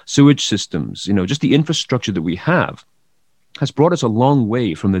 Sewage systems, just the infrastructure that we have has brought us a long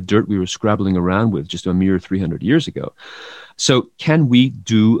way from the dirt we were scrabbling around with just a mere 300 years ago. So can we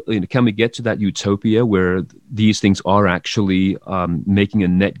get to that utopia where these things are actually making a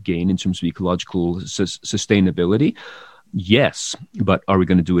net gain in terms of ecological sustainability? Yes, but are we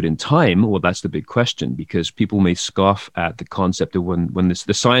going to do it in time? Well, that's the big question, because people may scoff at the concept of when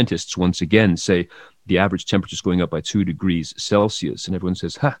the scientists once again say the average temperature is going up by 2 degrees Celsius, and everyone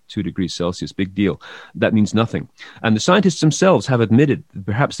says, 2 degrees Celsius, big deal. That means nothing. And the scientists themselves have admitted that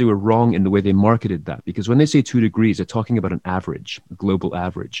perhaps they were wrong in the way they marketed that, because when they say 2 degrees, they're talking about an average, a global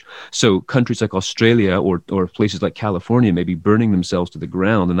average. So countries like Australia or places like California may be burning themselves to the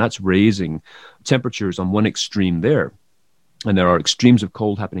ground, and that's raising temperatures on one extreme there. And there are extremes of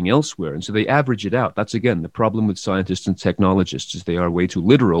cold happening elsewhere. And so they average it out. That's, again, the problem with scientists and technologists, is they are way too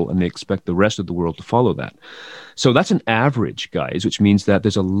literal and they expect the rest of the world to follow that. So that's an average, guys, which means that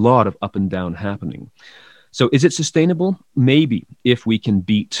there's a lot of up and down happening. So is it sustainable? Maybe, if we can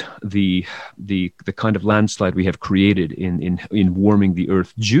beat the kind of landslide we have created in warming the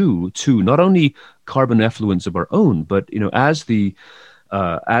Earth due to not only carbon effluents of our own, but as the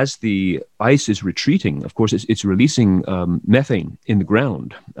ice is retreating, of course, it's releasing methane in the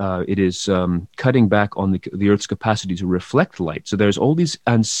ground. It is cutting back on the Earth's capacity to reflect light. So there's all these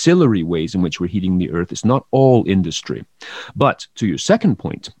ancillary ways in which we're heating the Earth. It's not all industry. But to your second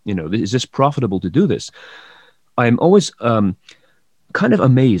point, is this profitable to do this? I'm always kind of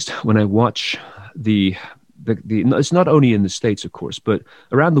amazed when I watch it's not only in the States, of course, but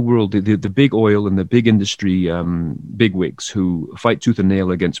around the world, the big oil and the big industry bigwigs who fight tooth and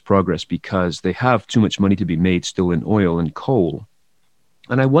nail against progress because they have too much money to be made still in oil and coal.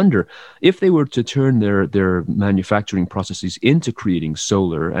 And I wonder if they were to turn their manufacturing processes into creating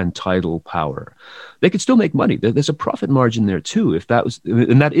solar and tidal power, they could still make money. There's a profit margin there too.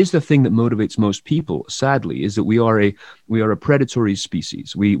 And that is the thing that motivates most people, sadly, is that we are a predatory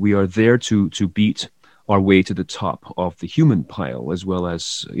species. We are there to beat our way to the top of the human pile, as well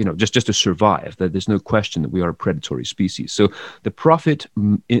as, just to survive. That there's no question that we are a predatory species. So the profit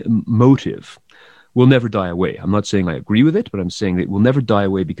motive will never die away. I'm not saying I agree with it, but I'm saying that it will never die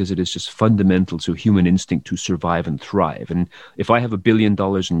away because it is just fundamental to human instinct to survive and thrive. And if I have $1 billion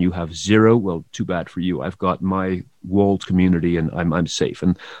and you have zero, well, too bad for you. I've got my walled community and I'm safe.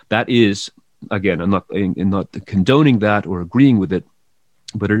 And that is, again, I'm not condoning that or agreeing with it,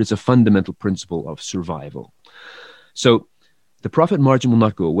 but it is a fundamental principle of survival. So the profit margin will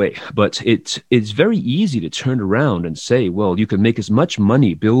not go away, but it's very easy to turn around and say, well, you can make as much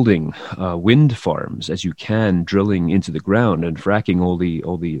money building wind farms as you can drilling into the ground and fracking all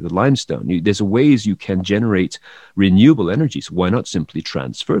the limestone. There's ways you can generate renewable energies. Why not simply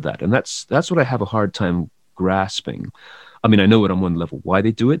transfer that? And that's what I have a hard time grasping. I mean, I know it on one level why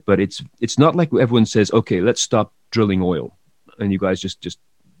they do it, but it's not like everyone says, okay, let's stop drilling oil, and you guys just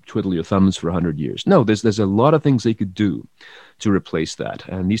twiddle your thumbs for 100 years. No, there's a lot of things they could do to replace that.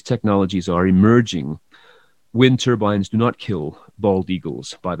 And these technologies are emerging wind turbines do not kill bald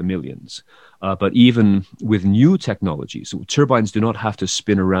eagles by the millions. But even with new technologies, so turbines do not have to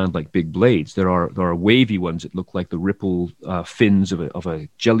spin around like big blades. There are wavy ones that look like the ripple fins of a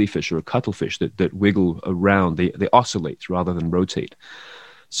jellyfish or a cuttlefish that wiggle around. They oscillate rather than rotate.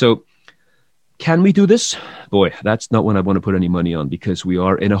 So can we do this? Boy, that's not one I want to put any money on, because we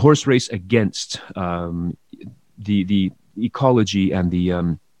are in a horse race against the ecology and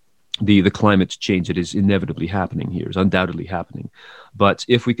the climate change that is inevitably happening here, is undoubtedly happening. But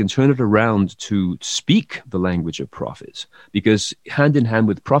if we can turn it around to speak the language of profit, because hand in hand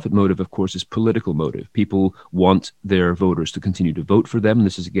with profit motive, of course, is political motive. People want their voters to continue to vote for them.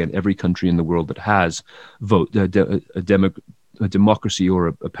 This is, again, every country in the world that has a democracy or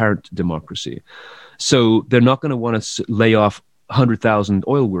a apparent democracy. So they're not going to want to lay off 100,000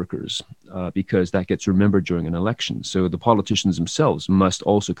 oil workers because that gets remembered during an election. So the politicians themselves must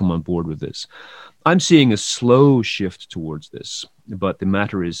also come on board with this. I'm seeing a slow shift towards this, but the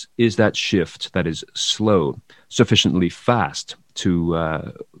matter is that shift that is slow sufficiently fast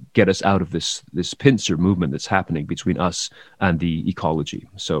to get us out of this pincer movement that's happening between us and the ecology?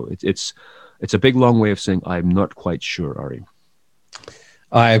 So it's a big, long way of saying I'm not quite sure, Ari.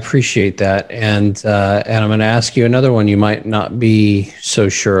 I appreciate that, and I'm going to ask you another one you might not be so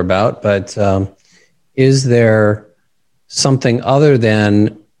sure about, but is there something other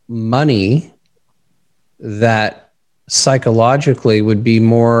than money that psychologically would be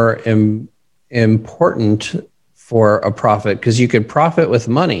more important for a profit? Because you could profit with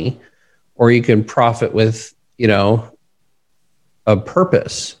money, or you can profit with, a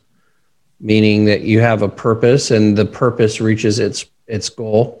purpose, meaning that you have a purpose and the purpose reaches its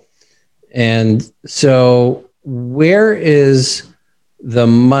goal. And so where is the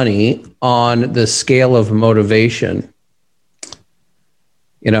money on the scale of motivation?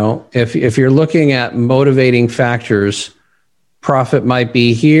 If you're looking at motivating factors, profit might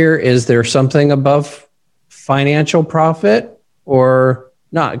be here. Is there something above financial profit or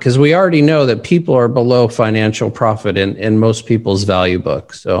not? Because we already know that people are below financial profit in most people's value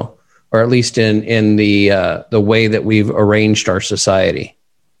book. So, or at least in the way that we've arranged our society.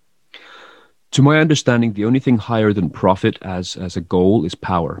 To my understanding, the only thing higher than profit as a goal is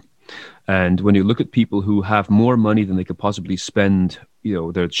power. And when you look at people who have more money than they could possibly spend,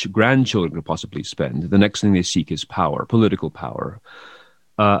 their grandchildren could possibly spend, the next thing they seek is power, political power.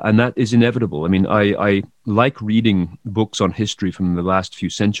 And that is inevitable. I mean, I like reading books on history from the last few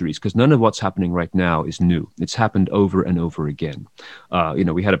centuries, because none of what's happening right now is new. It's happened over and over again.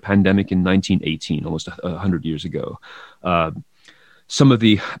 We had a pandemic in 1918, almost 100 years ago. Some of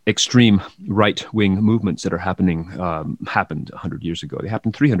the extreme right-wing movements that are happening happened 100 years ago. They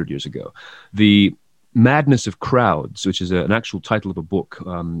happened 300 years ago. The Madness of Crowds, which is an actual title of a book,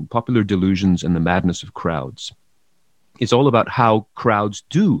 Popular Delusions and the Madness of Crowds. It's all about how crowds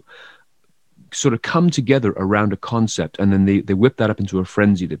do sort of come together around a concept, and then they whip that up into a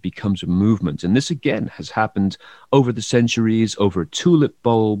frenzy that becomes a movement. And this, again, has happened over the centuries, over tulip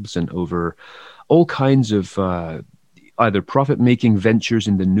bulbs and over all kinds of either profit-making ventures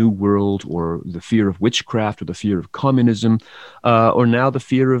in the New World, or the fear of witchcraft, or the fear of communism, or now the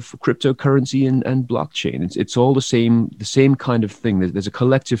fear of cryptocurrency and blockchain. It's all the same kind of thing. There's a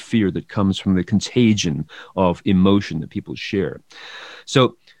collective fear that comes from the contagion of emotion that people share.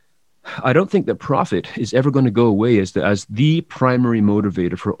 So I don't think that profit is ever going to go away as the primary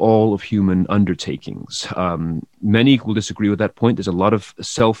motivator for all of human undertakings. Many will disagree with that point. There's a lot of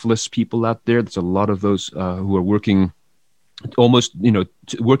selfless people out there. There's a lot of those who are working almost,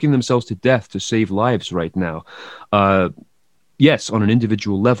 working themselves to death to save lives right now. Yes, on an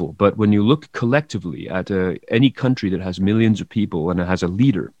individual level. But when you look collectively at any country that has millions of people and it has a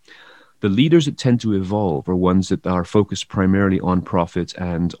leader, the leaders that tend to evolve are ones that are focused primarily on profit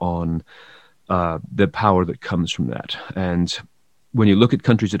and on the power that comes from that. And when you look at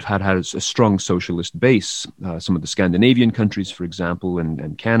countries that had a strong socialist base, some of the Scandinavian countries, for example,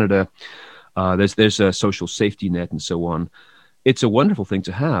 and Canada, there's a social safety net and so on. It's a wonderful thing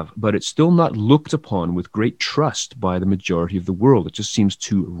to have, but it's still not looked upon with great trust by the majority of the world. It just seems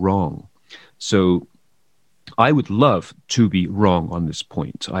too wrong. So I would love to be wrong on this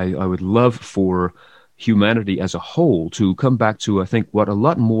point. I would love for humanity as a whole to come back to, I think, what a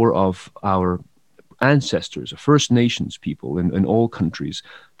lot more of our ancestors, First Nations people in all countries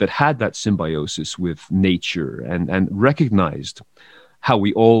that had that symbiosis with nature and recognized how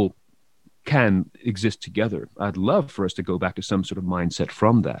we all can exist together. I'd love for us to go back to some sort of mindset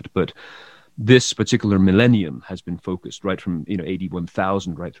from that. But this particular millennium has been focused right from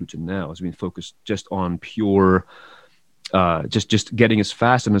 81,000 right through to now, has been focused just on pure just getting as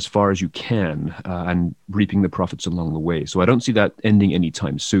fast and as far as you can, and reaping the profits along the way. So I don't see that ending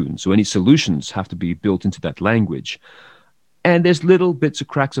anytime soon. So any solutions have to be built into that language. And there's little bits of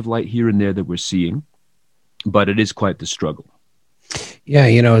cracks of light here and there that we're seeing, but it is quite the struggle. Yeah,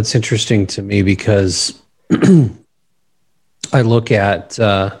 it's interesting to me because I look at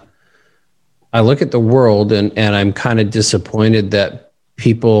the world and I'm kind of disappointed that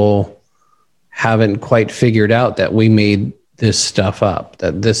people haven't quite figured out that we made this stuff up,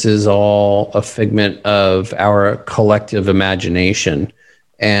 that this is all a figment of our collective imagination,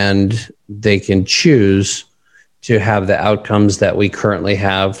 and they can choose to have the outcomes that we currently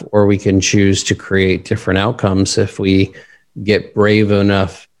have, or we can choose to create different outcomes if we get brave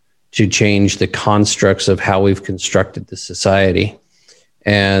enough to change the constructs of how we've constructed the society.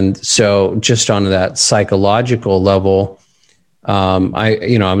 And so just on that psychological level,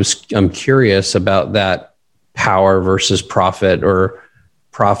 I'm curious about that power versus profit, or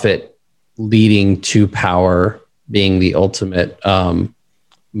profit leading to power being the ultimate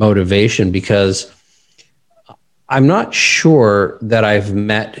motivation, because I'm not sure that I've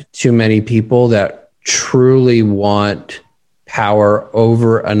met too many people that truly want power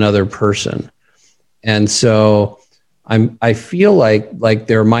over another person. And so I feel like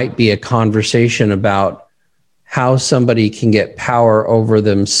there might be a conversation about how somebody can get power over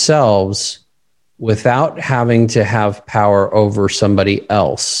themselves without having to have power over somebody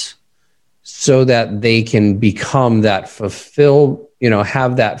else, so that they can become that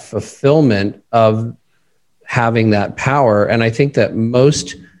have that fulfillment of having that power. And I think that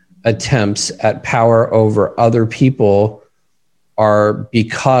most attempts at power over other people are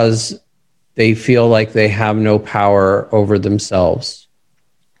because they feel like they have no power over themselves.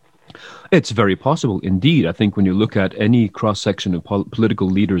 It's very possible indeed. I think when you look at any cross-section of political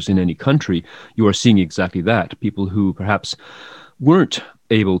leaders in any country, you are seeing exactly that. People who perhaps weren't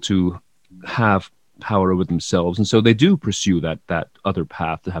able to have power over themselves, and so they do pursue that other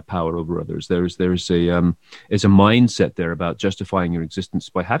path to have power over others. There's a mindset there about justifying your existence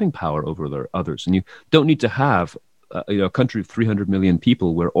by having power over others, and you don't need to have a country of 300 million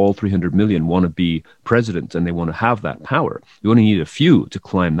people where all 300 million want to be president and they want to have that power. You only need a few to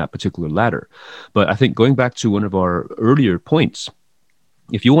climb that particular ladder. But I think going back to one of our earlier points,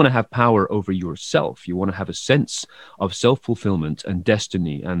 if you want to have power over yourself, you want to have a sense of self-fulfillment and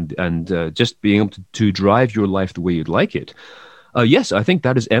destiny and just being able to drive your life the way you'd like it. Yes, I think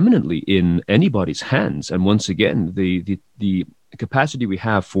that is eminently in anybody's hands. And once again, the capacity we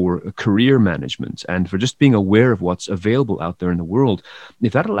have for career management and for just being aware of what's available out there in the world,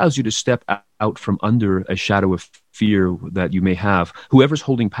 if that allows you to step out from under a shadow of fear that you may have, whoever's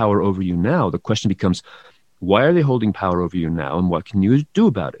holding power over you now, the question becomes, why are they holding power over you now, and what can you do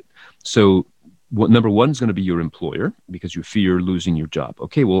about it? So number one is going to be your employer, because you fear losing your job.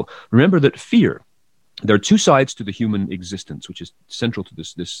 Okay, well, remember that fear, there are two sides to the human existence, which is central to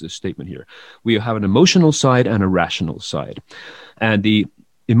this statement here. We have an emotional side and a rational side. And the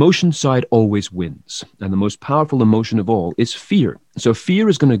emotion side always wins. And the most powerful emotion of all is fear. So fear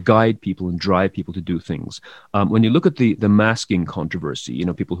is going to guide people and drive people to do things. When you look at the masking controversy,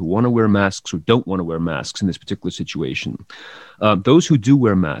 people who want to wear masks or don't want to wear masks in this particular situation, those who do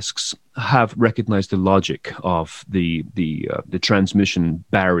wear masks have recognized the logic of the transmission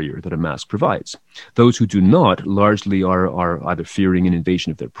barrier that a mask provides. Those who do not largely are either fearing an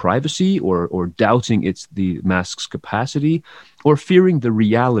invasion of their privacy or doubting the mask's capacity, or fearing the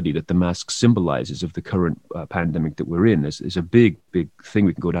reality that the mask symbolizes of the current pandemic that we're in. Is a big thing.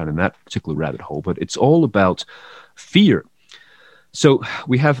 We can go down in that particular rabbit hole, but it's all about fear. So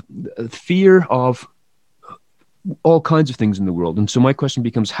we have fear of all kinds of things in the world. And so my question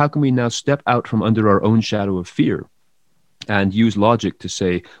becomes, how can we now step out from under our own shadow of fear and use logic to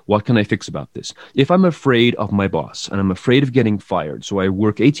say, what can I fix about this? If I'm afraid of my boss and I'm afraid of getting fired, so I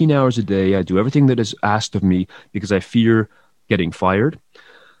work 18 hours a day, I do everything that is asked of me because I fear getting fired,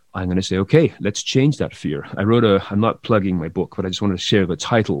 I'm going to say, okay, let's change that fear. I'm not plugging my book, but I just want to share the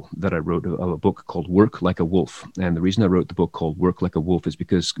title that I wrote of a book called Work Like a Wolf. And the reason I wrote the book called Work Like a Wolf is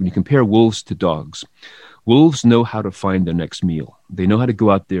because when you compare wolves to dogs, wolves know how to find their next meal. They know how to go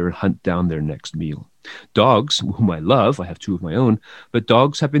out there and hunt down their next meal. Dogs, whom I love, I have two of my own, but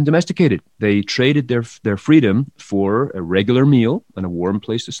dogs have been domesticated. They traded their freedom for a regular meal and a warm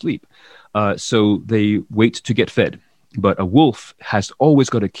place to sleep. So they wait to get fed. But a wolf has always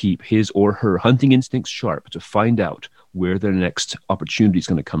got to keep his or her hunting instincts sharp to find out where their next opportunity is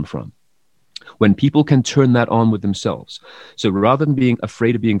going to come from. When people can turn that on with themselves. So rather than being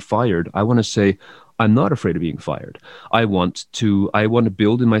afraid of being fired, I want to say, I'm not afraid of being fired. I want to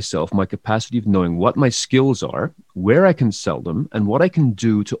build in myself my capacity of knowing what my skills are, where I can sell them, and what I can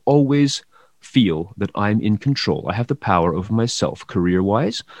do to always feel that I'm in control. I have the power over myself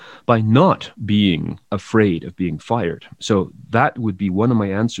career-wise by not being afraid of being fired. So that would be one of my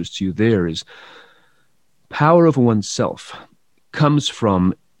answers to you there is power over oneself comes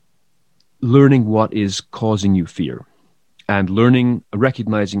from learning what is causing you fear and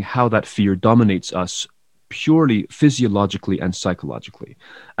recognizing how that fear dominates us purely physiologically and psychologically.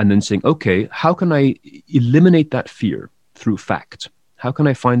 And then saying, okay, how can I eliminate that fear through fact? How can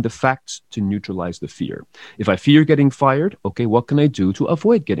I find the facts to neutralize the fear? If I fear getting fired, okay, what can I do to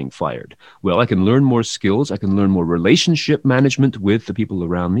avoid getting fired? Well, I can learn more skills. I can learn more relationship management with the people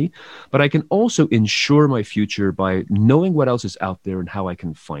around me, but I can also ensure my future by knowing what else is out there and how I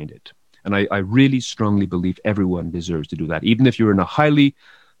can find it. And I really strongly believe everyone deserves to do that. Even if you're in a highly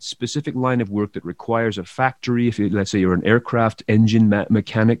specific line of work that requires a factory, if let's say you're an aircraft engine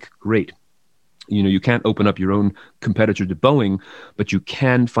mechanic, great. You can't open up your own competitor to Boeing, but you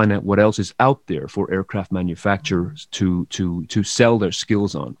can find out what else is out there for aircraft manufacturers to sell their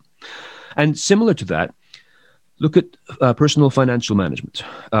skills on. And similar to that, look at personal financial management,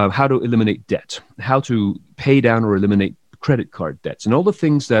 how to eliminate debt, how to pay down or eliminate credit card debts, and all the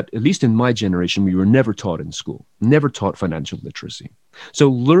things that, at least in my generation, we were never taught in school, never taught financial literacy. So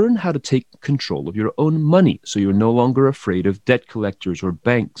learn how to take control of your own money so you're no longer afraid of debt collectors or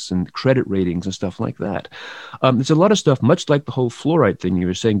banks and credit ratings and stuff like that. There's a lot of stuff, much like the whole fluoride thing you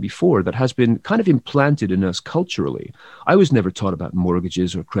were saying before, that has been kind of implanted in us culturally. I was never taught about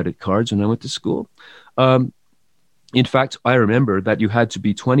mortgages or credit cards when I went to school. In fact, I remember that you had to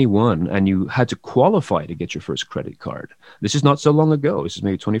be 21 and you had to qualify to get your first credit card. This is not so long ago. This is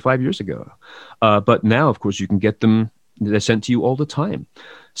maybe 25 years ago. But now, of course, you can get them. They're sent to you all the time.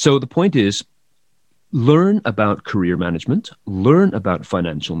 So the point is, learn about career management, learn about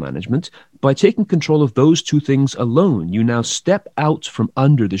financial management. By taking control of those two things alone, you now step out from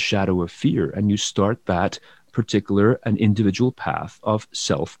under the shadow of fear and you start that particular and individual path of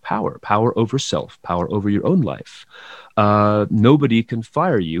self-power, power over self, power over your own life. Nobody can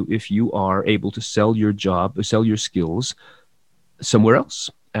fire you if you are able to sell your job, sell your skills somewhere else.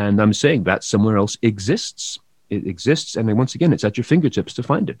 And I'm saying that somewhere else exists. It exists. And then once again, it's at your fingertips to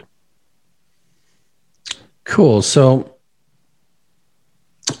find it. Cool. So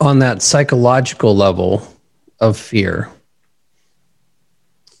on that psychological level of fear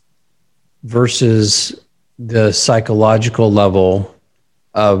versus the psychological level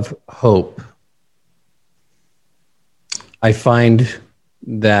of hope, I find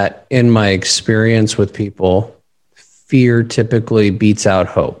that in my experience with people, fear typically beats out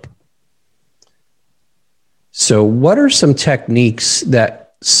hope. So what are some techniques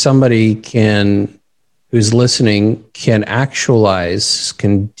that somebody who's listening can actualize,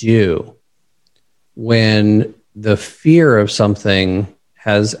 can do when the fear of something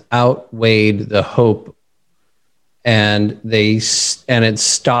has outweighed the hope and it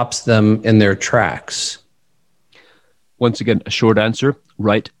stops them in their tracks? Once again, a short answer,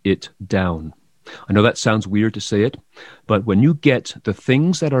 write it down. I know that sounds weird to say it, but when you get the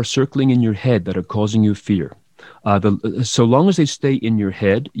things that are circling in your head that are causing you fear, so long as they stay in your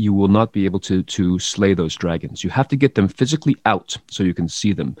head, you will not be able to slay those dragons. You have to get them physically out so you can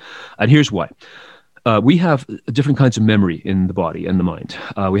see them. And here's why. We have different kinds of memory in the body and the mind.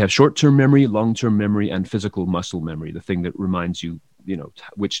 We have short-term memory, long-term memory, and physical muscle memory, the thing that reminds you,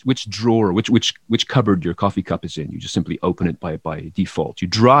 which drawer, which cupboard your coffee cup is in. You just simply open it by default. You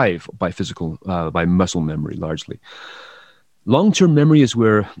drive by muscle memory largely. Long-term memory is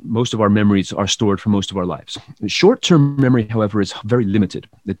where most of our memories are stored for most of our lives. Short-term memory, however, is very limited.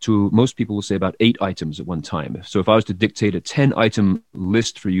 Most people will say about 8 items at one time. So if I was to dictate a 10-item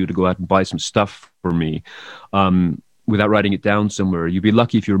list for you to go out and buy some stuff for me, without writing it down somewhere, you'd be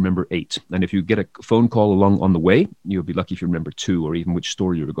lucky if you remember 8. And if you get a phone call along on the way, you'll be lucky if you remember 2 or even which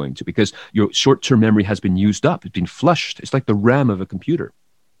store you were going to, because your short-term memory has been used up. It's been flushed. It's like the RAM of a computer.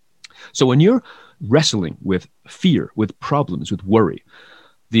 So when you're wrestling with fear, with problems, with worry,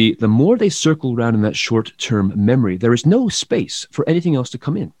 the more they circle around in that short-term memory, there is no space for anything else to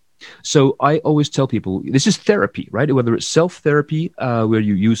come in. So I always tell people, this is therapy, right? Whether it's self-therapy, where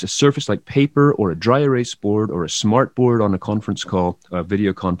you use a surface like paper or a dry erase board or a smart board on a conference call, a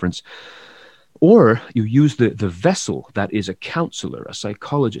video conference, or you use the vessel that is a counselor, a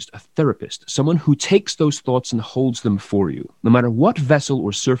psychologist, a therapist, someone who takes those thoughts and holds them for you. No matter what vessel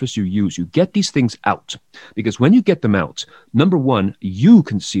or surface you use, you get these things out. Because when you get them out, number one, you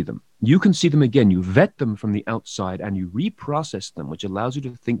can see them. You can see them again. You vet them from the outside and you reprocess them, which allows you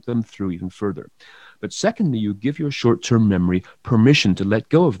to think them through even further. But secondly, you give your short-term memory permission to let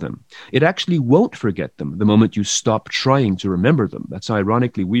go of them. It actually won't forget them the moment you stop trying to remember them. That's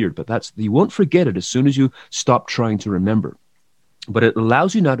ironically weird, but you won't forget it as soon as you stop trying to remember. But it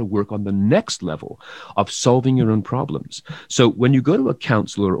allows you now to work on the next level of solving your own problems. So when you go to a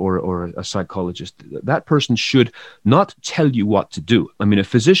counselor or a psychologist, that person should not tell you what to do. I mean, a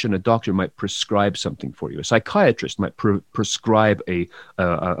physician, a doctor might prescribe something for you. A psychiatrist might prescribe a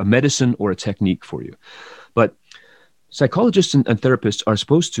medicine or a technique for you. But psychologists and therapists are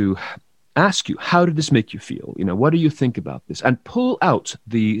supposed to ask you, how did this make you feel? What do you think about this? And pull out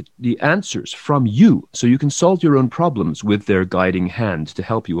the answers from you so you can solve your own problems with their guiding hand to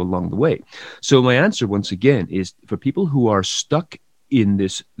help you along the way. So my answer, once again, is for people who are stuck in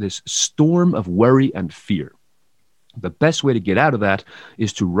this storm of worry and fear, the best way to get out of that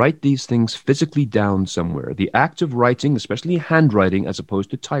is to write these things physically down somewhere. The act of writing, especially handwriting as opposed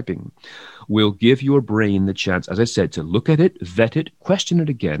to typing, will give your brain the chance, as I said, to look at it, vet it, question it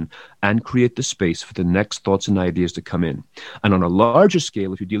again, and create the space for the next thoughts and ideas to come in. And on a larger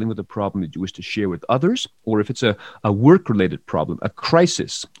scale, if you're dealing with a problem that you wish to share with others, or if it's a work-related problem, a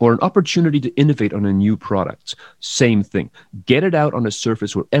crisis, or an opportunity to innovate on a new product, same thing. Get it out on a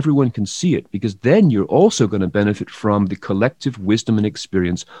surface where everyone can see it, because then you're also going to benefit from the collective wisdom and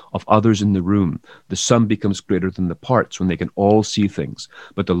experience of others in the room. The sum becomes greater than the parts when they can all see things.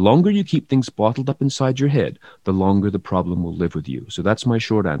 But the longer you keep things bottled up inside your head, the longer the problem will live with you. So that's my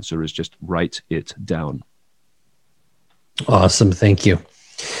short answer, is just write it down. Awesome. Thank you.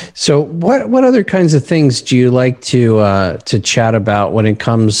 So what other kinds of things do you like to chat about when it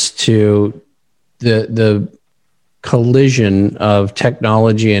comes to the collision of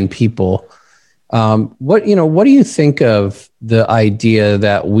technology and people? What do you think of the idea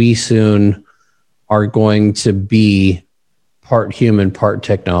that we soon are going to be part human, part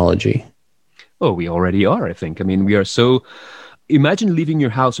technology? Oh, we already are, I think. I mean, we are so... Imagine leaving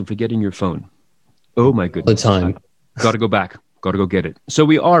your house and forgetting your phone. Oh, my goodness. All the time. Got to go back. Got to go get it. So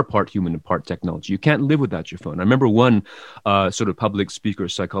we are part human and part technology. You can't live without your phone. I remember one sort of public speaker,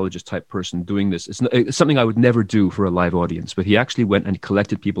 psychologist type person doing this. It's something I would never do for a live audience, but he actually went and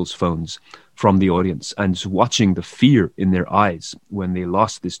collected people's phones from the audience and watching the fear in their eyes when they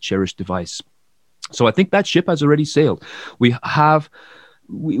lost this cherished device. So I think that ship has already sailed. We have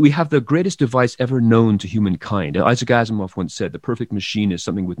the greatest device ever known to humankind. Isaac Asimov once said, the perfect machine is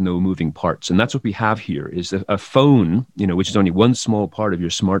something with no moving parts. And that's what we have here, is a phone, which is only one small part of your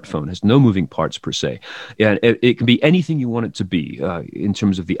smartphone, has no moving parts per se. And it can be anything you want it to be in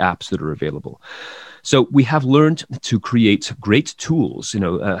terms of the apps that are available. So we have learned to create great tools,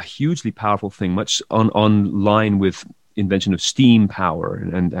 a hugely powerful thing, much on line with invention of steam power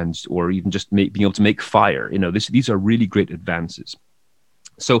and or even just being able to make fire. These are really great advances.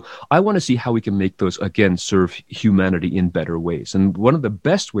 So I want to see how we can make those, again, serve humanity in better ways. And one of the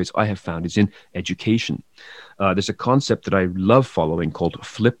best ways I have found is in education. There's a concept that I love following called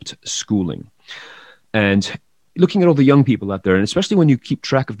flipped schooling. And looking at all the young people out there, and especially when you keep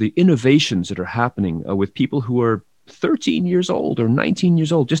track of the innovations that are happening with people who are 13 years old or 19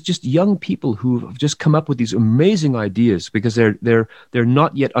 years old, just young people who have just come up with these amazing ideas because they're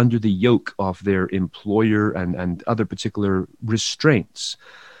not yet under the yoke of their employer and other particular restraints.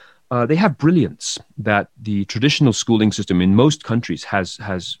 They have brilliance that the traditional schooling system in most countries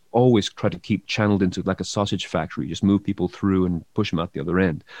has always tried to keep channeled into, like a sausage factory, just move people through and push them out the other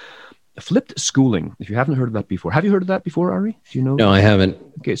end. Flipped schooling, if you haven't heard of that before. Have you heard of that before, Ari? Do you know? No, I haven't.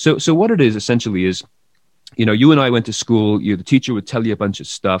 Okay, so what it is essentially is, you and I went to school, the teacher would tell you a bunch of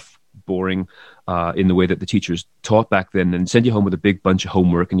stuff, boring, in the way that the teachers taught back then, and send you home with a big bunch of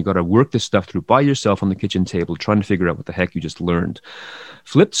homework, and you got to work this stuff through by yourself on the kitchen table, trying to figure out what the heck you just learned.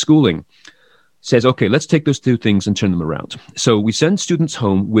 Flipped schooling says, okay, let's take those two things and turn them around. So we send students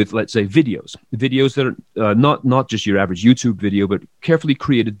home with, let's say, videos that are not just your average YouTube video, but carefully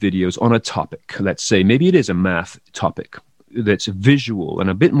created videos on a topic. Let's say maybe it is a math topic that's visual and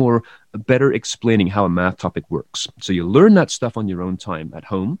a bit more better explaining how a math topic works. So you learn that stuff on your own time at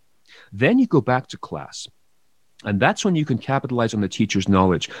home. Then you go back to class. And that's when you can capitalize on the teacher's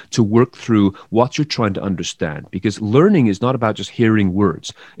knowledge to work through what you're trying to understand. Because learning is not about just hearing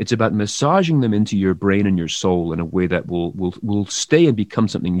words. It's about massaging them into your brain and your soul in a way that will stay and become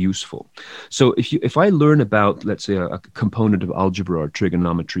something useful. So if I learn about, let's say, a component of algebra or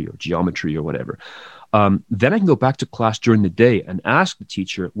trigonometry or geometry or whatever, then I can go back to class during the day and ask the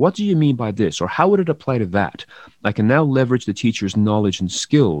teacher, what do you mean by this? Or how would it apply to that? I can now leverage the teacher's knowledge and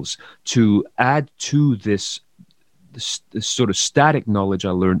skills to add to this sort of static knowledge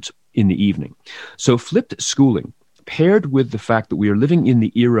I learned in the evening. So flipped schooling paired with the fact that we are living in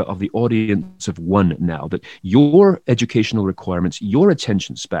the era of the audience of one now, that your educational requirements, your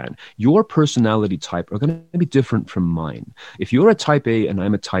attention span, your personality type are going to be different from mine. If you're a type A and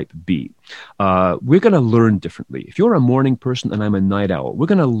I'm a type B, we're going to learn differently. If you're a morning person and I'm a night owl, we're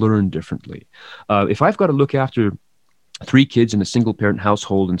going to learn differently. If I've got to look after 3 kids in a single parent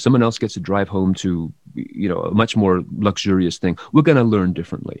household and someone else gets to drive home to, a much more luxurious thing, we're going to learn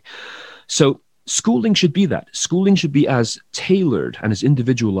differently. So schooling should be that. Schooling should be as tailored and as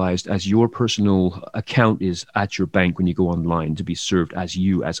individualized as your personal account is at your bank when you go online, to be served as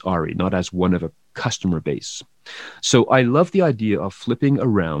you, as Ari, not as one of a customer base. So I love the idea of flipping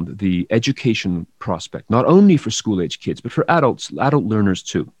around the education prospect, not only for school-age kids, but for adult learners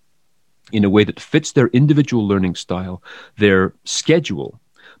too, in a way that fits their individual learning style, their schedule,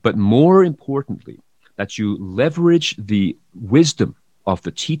 but more importantly, that you leverage the wisdom of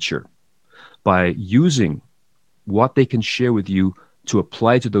the teacher by using what they can share with you to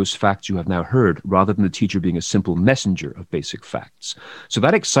apply to those facts you have now heard, rather than the teacher being a simple messenger of basic facts. So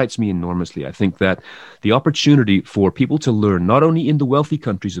that excites me enormously. I think that the opportunity for people to learn, not only in the wealthy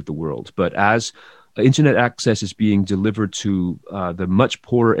countries of the world, but as internet access is being delivered to the much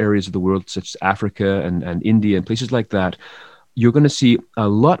poorer areas of the world, such as Africa and India and places like that, you're going to see a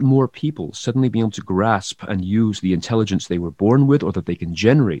lot more people suddenly being able to grasp and use the intelligence they were born with, or that they can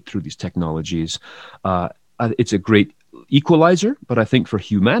generate through these technologies. It's a great equalizer, but I think for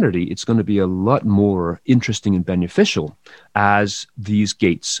humanity, it's going to be a lot more interesting and beneficial as these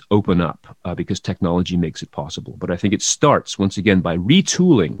gates open up, because technology makes it possible. But I think it starts, once again, by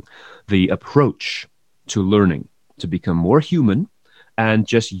retooling the approach to learning to become more human, and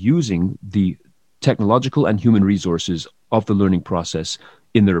just using the technological and human resources of the learning process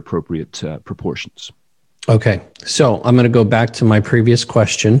in their appropriate proportions. Okay, so I'm going to go back to my previous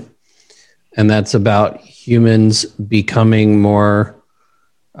question, and that's about humans becoming more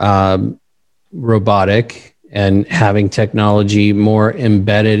robotic and having technology more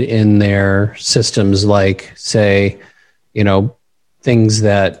embedded in their systems, like, say, things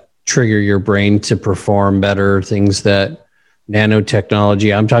that trigger your brain to perform better, things that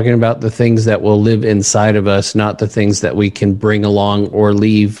nanotechnology. I'm talking about the things that will live inside of us, not the things that we can bring along or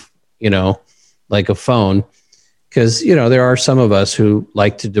leave, like a phone. Because, there are some of us who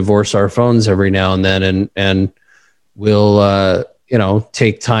like to divorce our phones every now and then, and will,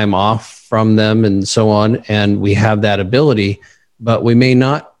 take time off from them and so on. And we have that ability, but we may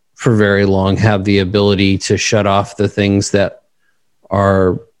not for very long have the ability to shut off the things that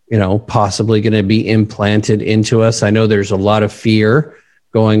are possibly going to be implanted into us. I know there's a lot of fear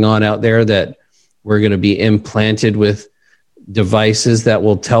going on out there that we're going to be implanted with devices that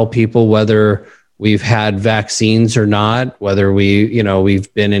will tell people whether we've had vaccines or not, whether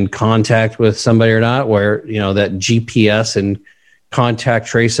we've been in contact with somebody or not, where, that GPS and contact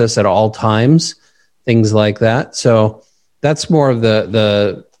trace us at all times, things like that. So that's more of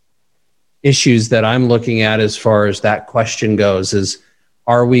the issues that I'm looking at as far as that question goes, is,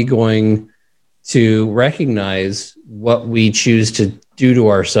 are we going to recognize what we choose to do to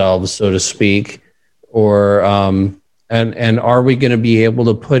ourselves, so to speak, or and are we going to be able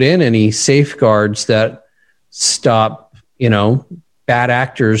to put in any safeguards that stop, bad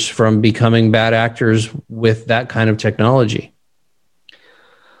actors from becoming bad actors with that kind of technology?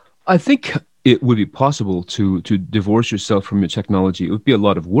 I think it would be possible to divorce yourself from your technology. It would be a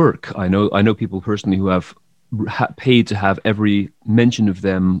lot of work. I know people personally who have paid to have every mention of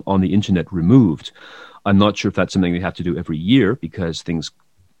them on the internet removed. I'm not sure if that's something they have to do every year, because things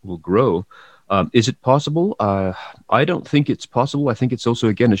will grow. Is it possible? I don't think it's possible. I think it's also,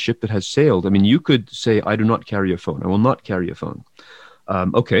 again, a ship that has sailed. I mean, you could say, I do not carry a phone. I will not carry a phone.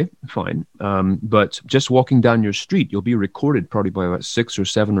 Okay, fine. But just walking down your street, you'll be recorded probably by about 6 or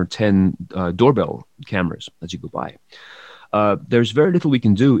 7 or 10 doorbell cameras as you go by. There's very little we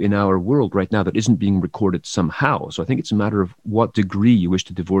can do in our world right now that isn't being recorded somehow. So I think it's a matter of what degree you wish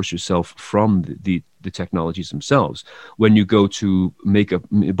to divorce yourself from the technologies themselves. When you go to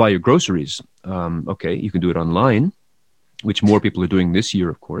buy your groceries, okay, you can do it online, which more people are doing this year,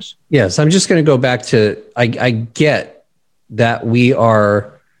 of course. Yes, I'm just going to go back to, I get that we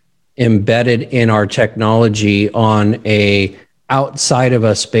are embedded in our technology on a outside of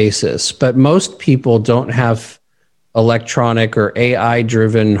us basis, but most people don't have electronic or AI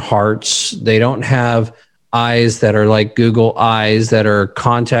driven hearts. They don't have eyes that are like Google eyes, that are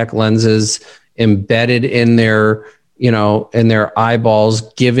contact lenses embedded in their, in their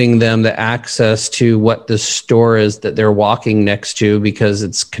eyeballs, giving them the access to what the store is that they're walking next to because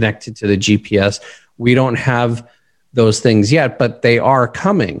it's connected to the GPS. We don't have those things yet, but they are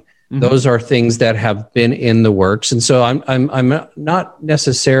coming. Those are things that have been in the works. And so I'm not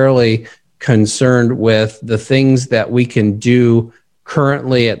necessarily concerned with the things that we can do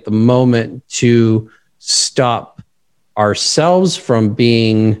currently at the moment to stop ourselves from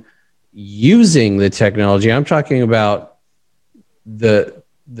using the technology. I'm talking about the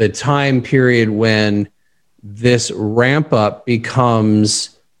time period when this ramp up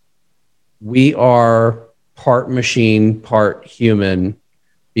becomes we are part machine, part human,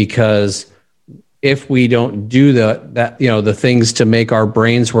 because if we don't do the things to make our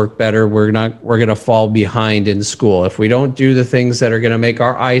brains work better, we're going to fall behind in school. If we don't do the things that are going to make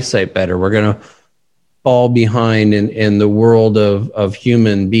our eyesight better, we're going to fall behind in the world of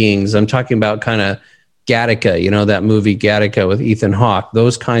human beings. I'm talking about kind of Gattaca, that movie Gattaca with Ethan Hawke,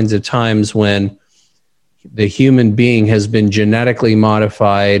 those kinds of times when the human being has been genetically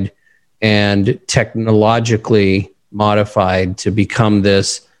modified and technologically modified to become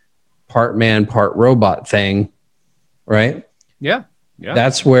this part man, part robot thing, right? Yeah.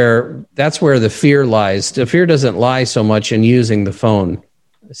 That's where the fear lies. The fear doesn't lie so much in using the phone.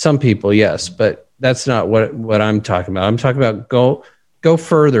 Some people, yes, but that's not what I'm talking about. I'm talking about go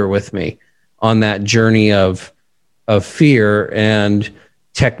further with me on that journey of fear and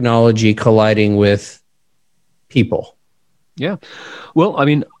technology colliding with people. Yeah. Well, I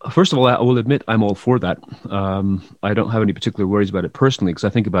mean, first of all, I will admit I'm all for that. I don't have any particular worries about it personally, because I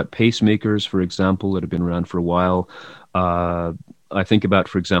think about pacemakers, for example, that have been around for a while. I think about,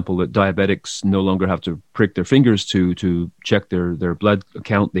 for example, that diabetics no longer have to prick their fingers to check their blood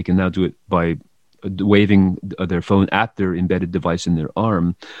count. They can now do it by waving their phone at their embedded device in their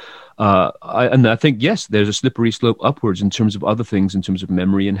arm. And I think, yes, there's a slippery slope upwards in terms of other things, in terms of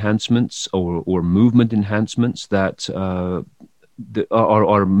memory enhancements or movement enhancements that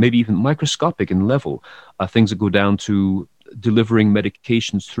are maybe even microscopic in level. Things that go down to delivering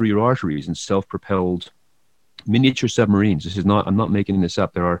medications through your arteries and self-propelled miniature submarines. I'm not making this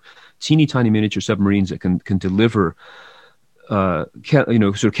up. There are teeny tiny miniature submarines that can deliver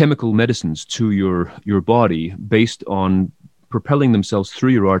sort of chemical medicines to your body based on propelling themselves through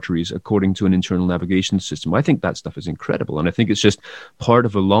your arteries according to an internal navigation system. I think that stuff is incredible. And I think it's just part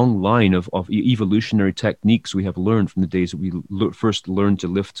of a long line of evolutionary techniques we have learned from the days that we first learned to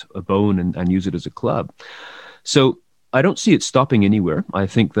lift a bone and use it as a club. So I don't see it stopping anywhere. I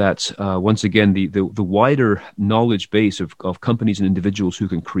think that, once again, the wider knowledge base of companies and individuals who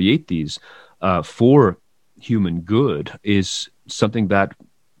can create these for human good is something that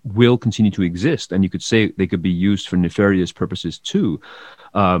will continue to exist, and you could say they could be used for nefarious purposes too.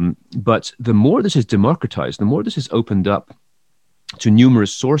 But the more this is democratized, the more this is opened up to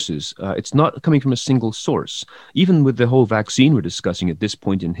numerous sources. It's not coming from a single source. Even with the whole vaccine we're discussing at this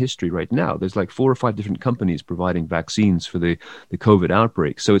point in history right now, there's like 4 or 5 different companies providing vaccines for the COVID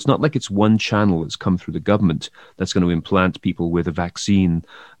outbreak. So it's not like it's one channel that's come through the government that's going to implant people with a vaccine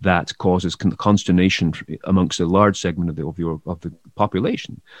that causes consternation amongst a large segment of the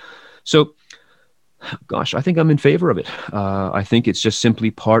population. So, gosh, I think I'm in favor of it. I think it's just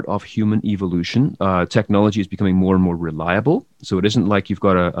simply part of human evolution. Technology is becoming more and more reliable. So it isn't like you've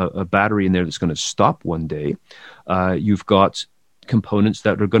got a battery in there that's going to stop one day. You've got components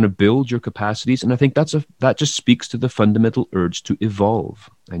that are going to build your capacities. And I think that just speaks to the fundamental urge to evolve.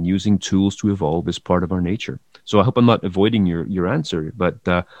 And using tools to evolve is part of our nature. So I hope I'm not avoiding your answer, but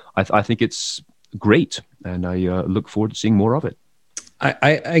I think it's great. And I look forward to seeing more of it.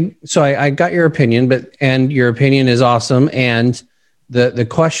 I got your opinion, and your opinion is awesome. And the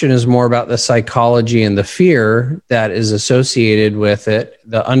question is more about the psychology and the fear that is associated with it,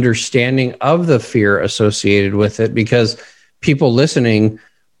 the understanding of the fear associated with it, because people listening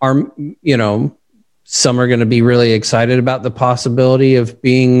are, some are going to be really excited about the possibility of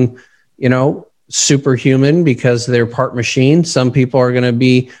being, superhuman because they're part machine. Some people are going to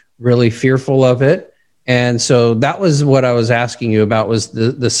be really fearful of it. And so that was what I was asking you about, was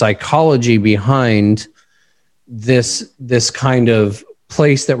the psychology behind this kind of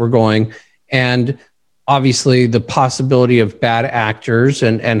place that we're going. And obviously the possibility of bad actors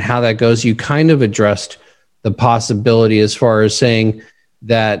and how that goes. You kind of addressed the possibility as far as saying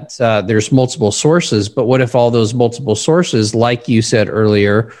that there's multiple sources, but what if all those multiple sources, like you said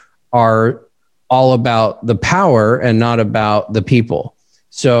earlier, are all about the power and not about the people?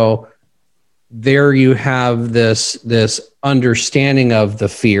 So there you have this understanding of the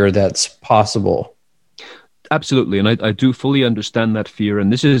fear that's possible. Absolutely. And I do fully understand that fear.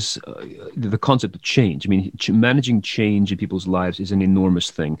 And this is the concept of change. I mean, managing change in people's lives is an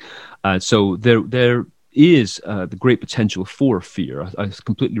enormous thing. So there is the great potential for fear. I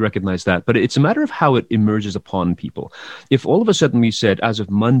completely recognize that. But it's a matter of how it emerges upon people. If all of a sudden we said, as of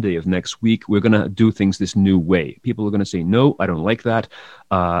Monday of next week, we're going to do things this new way, people are going to say, no, I don't like that,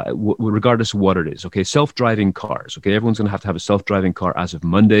 regardless of what it is. Okay, self-driving cars. Okay, everyone's going to have a self-driving car as of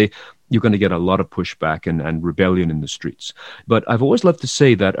Monday. You're going to get a lot of pushback and rebellion in the streets. But I've always loved to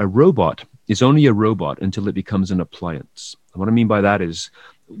say that a robot is only a robot until it becomes an appliance. And what I mean by that is,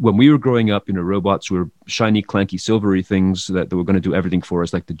 when we were growing up, robots were shiny, clanky, silvery things that were going to do everything for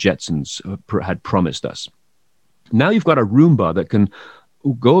us, like the Jetsons had promised us. Now you've got a Roomba that can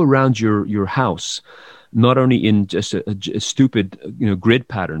go around your house, not only in just a stupid grid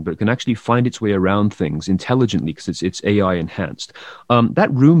pattern, but can actually find its way around things intelligently because it's AI enhanced. That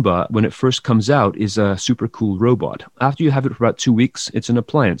Roomba, when it first comes out, is a super cool robot. After you have it for about 2 weeks, it's an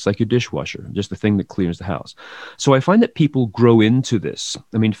appliance like your dishwasher, just the thing that clears the house. So I find that people grow into this.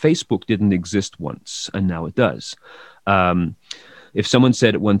 I mean, Facebook didn't exist once, and now it does. If someone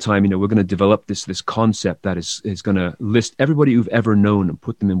said at one time, we're going to develop this concept that is going to list everybody you've ever known and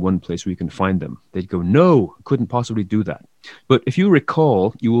put them in one place where you can find them, they'd go, no, couldn't possibly do that. But if you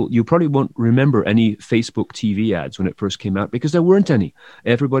recall, you probably won't remember any Facebook TV ads when it first came out because there weren't any.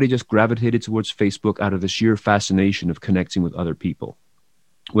 Everybody just gravitated towards Facebook out of the sheer fascination of connecting with other people.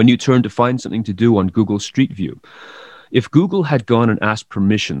 When you turn to find something to do on Google Street View, if Google had gone and asked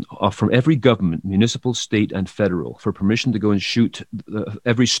permission from every government, municipal, state, and federal, for permission to go and shoot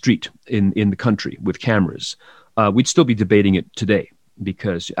every street in the country with cameras, we'd still be debating it today,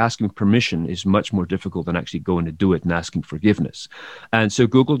 because asking permission is much more difficult than actually going to do it and asking forgiveness. And so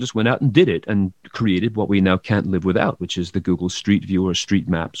Google just went out and did it and created what we now can't live without, which is the Google Street View or Street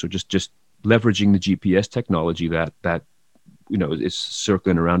Maps, or just leveraging the GPS technology that is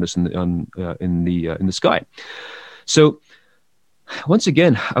circling around us in the sky. So once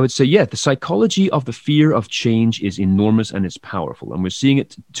again, I would say, the psychology of the fear of change is enormous and it's powerful. And we're seeing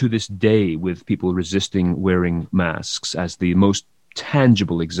it to this day with people resisting wearing masks as the most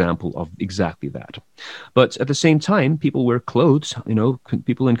tangible example of exactly that. But at the same time, people wear clothes,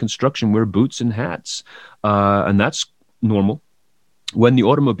 people in construction wear boots and hats, and that's normal. When the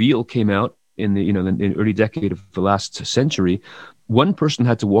automobile came out in the early decade of the last century, one person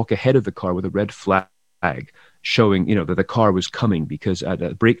had to walk ahead of the car with a red flag showing, that the car was coming, because at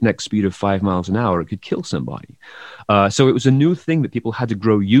a breakneck speed of 5 miles an hour, it could kill somebody. So it was a new thing that people had to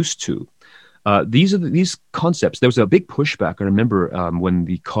grow used to. These concepts. There was a big pushback. I remember when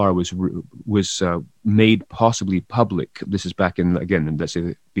the car was made possibly public. This is back in let's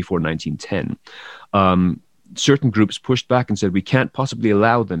say before 1910. Certain groups pushed back and said, we can't possibly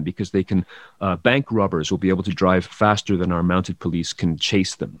allow them because they can. Bank robbers will be able to drive faster than our mounted police can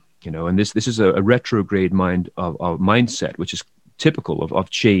chase them. And this is a retrograde mindset, which is typical of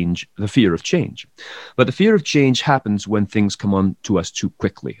change, the fear of change. But the fear of change happens when things come on to us too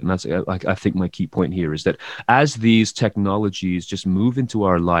quickly. And that's, I think, my key point here is that as these technologies just move into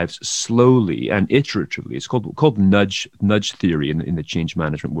our lives slowly and iteratively, it's called nudge theory in the change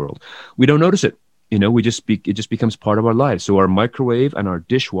management world. We don't notice it. It just becomes part of our lives. So our microwave and our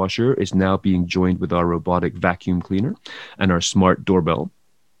dishwasher is now being joined with our robotic vacuum cleaner and our smart doorbell.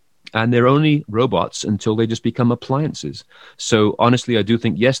 And they're only robots until they just become appliances. So honestly, I do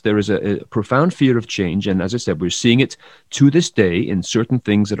think, yes, there is a profound fear of change. And as I said, we're seeing it to this day in certain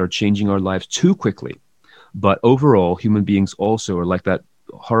things that are changing our lives too quickly. But overall, human beings also are like that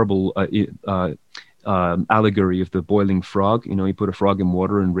horrible allegory of the boiling frog. You put a frog in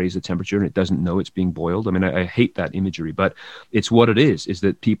water and raise the temperature and it doesn't know it's being boiled. I mean, I hate that imagery, but it's what it is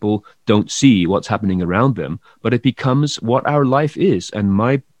that people don't see what's happening around them, but it becomes what our life is. And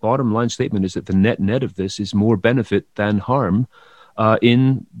my bottom line statement is that the net of this is more benefit than harm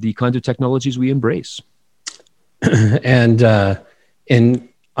in the kinds of technologies we embrace. And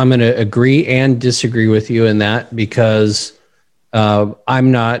I'm going to agree and disagree with you in that, because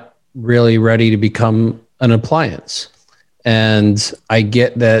I'm not really ready to become an appliance. And I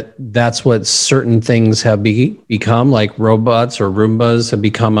get that that's what certain things have become, like robots or Roombas have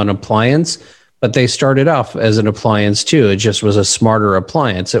become an appliance, but they started off as an appliance too. It just was a smarter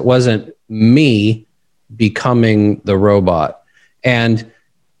appliance. It wasn't me becoming the robot. And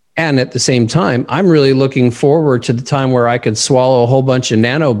at the same time, I'm really looking forward to the time where I could swallow a whole bunch of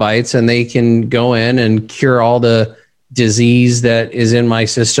nanobites and they can go in and cure all the disease that is in my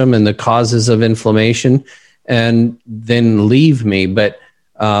system and the causes of inflammation and then leave me. But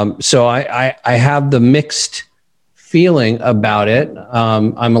so I have the mixed feeling about it.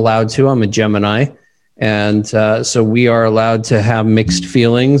 I'm allowed to. I'm a Gemini. And so we are allowed to have mixed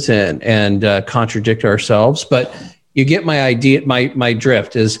feelings and contradict ourselves. But you get my idea. My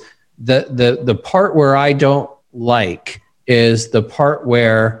drift is The part where I don't like is the part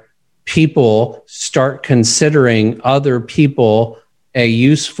where people start considering other people a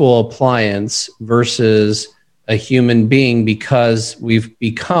useful appliance versus a human being, because we've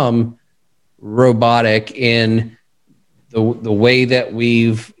become robotic in the way that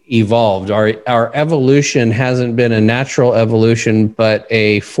we've evolved. Our evolution hasn't been a natural evolution, but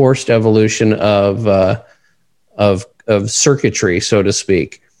a forced evolution of circuitry, so to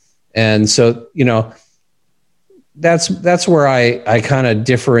speak. And so, that's where I kind of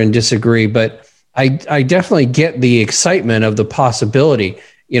differ and disagree, but I definitely get the excitement of the possibility.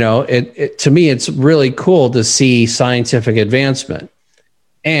 To me, it's really cool to see scientific advancement.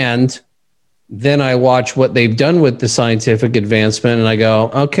 And then I watch what they've done with the scientific advancement and I go,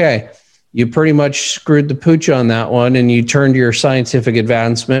 okay, you pretty much screwed the pooch on that one. And you turned your scientific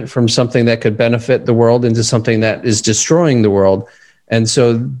advancement from something that could benefit the world into something that is destroying the world. And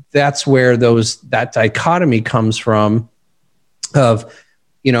so that's where that dichotomy comes from of,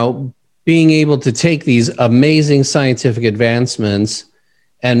 being able to take these amazing scientific advancements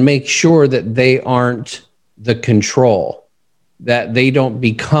and make sure that they aren't the control, that they don't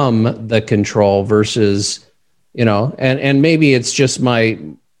become the control versus, and maybe it's just my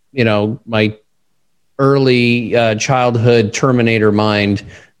early childhood Terminator mind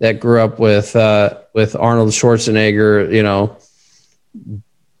that grew up with Arnold Schwarzenegger,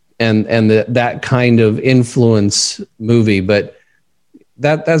 and that kind of influence movie. But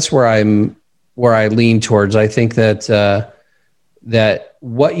that's where I lean towards. I think that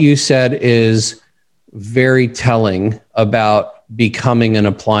what you said is very telling about becoming an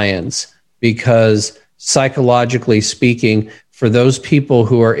appliance, because psychologically speaking, for those people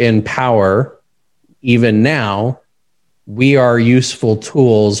who are in power, even now, we are useful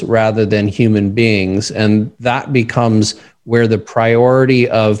tools rather than human beings. And that becomes where the priority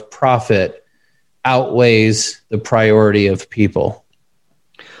of profit outweighs the priority of people.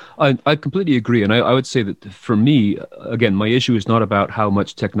 I completely agree. And I would say that for me, again, my issue is not about how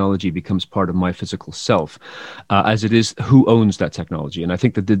much technology becomes part of my physical self, as it is who owns that technology. And I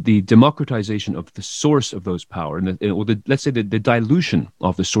think that the democratization of the source of those powers, let's say the dilution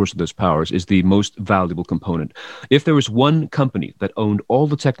of the source of those powers, is the most valuable component. If there was one company that owned all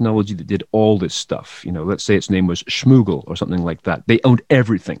the technology that did all this stuff, let's say its name was Schmoogle or something like that, they owned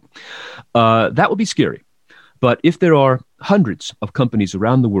everything. That would be scary. But if there are hundreds of companies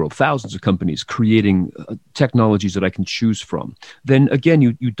around the world, thousands of companies creating technologies that I can choose from, then again,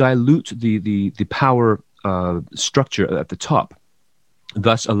 you dilute the power structure at the top,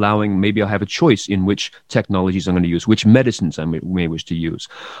 thus allowing maybe I have a choice in which technologies I'm going to use, which medicines I may wish to use.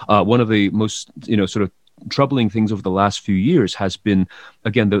 One of the most, sort of troubling things over the last few years has been,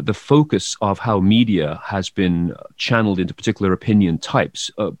 again, the focus of how media has been channeled into particular opinion types,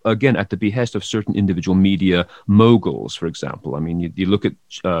 again, at the behest of certain individual media moguls, for example. I mean, you look at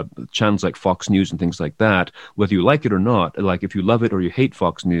channels like Fox News and things like that, whether you like it or not, like if you love it or you hate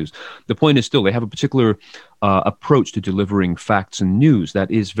Fox News, the point is still they have a particular approach to delivering facts and news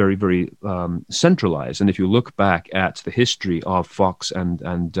that is very, very centralized. And if you look back at the history of Fox and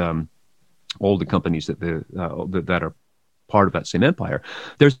all the companies that are part of that same empire,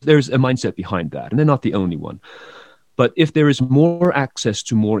 there's a mindset behind that, and they're not the only one. But if there is more access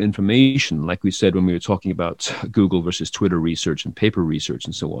to more information, like we said when we were talking about Google versus Twitter research and paper research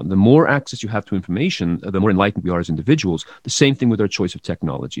and so on, the more access you have to information, the more enlightened we are as individuals. The same thing with our choice of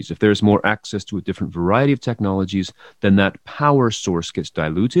technologies. If there's more access to a different variety of technologies, then that power source gets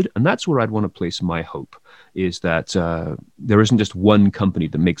diluted. And that's where I'd want to place my hope, is that there isn't just one company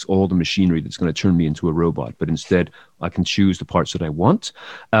that makes all the machinery that's going to turn me into a robot, but instead I can choose the parts that I want.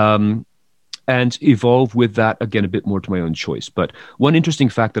 And evolve with that, again, a bit more to my own choice. But one interesting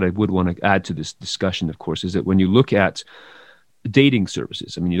fact that I would want to add to this discussion, of course, is that when you look at dating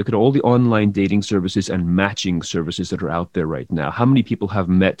services, I mean, you look at all the online dating services and matching services that are out there right now. How many people have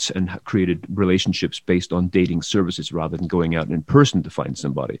met and created relationships based on dating services rather than going out in person to find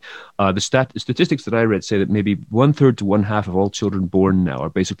somebody? The statistics that I read say that maybe 1/3 to 1/2 of all children born now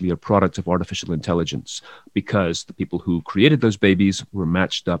are basically a product of artificial intelligence, because the people who created those babies were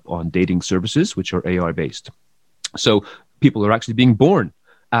matched up on dating services, which are AI based. So people are actually being born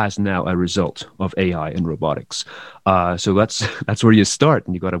as now a result of AI and robotics. So that's where you start,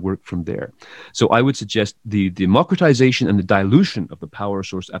 and you got to work from there. So I would suggest the democratization and the dilution of the power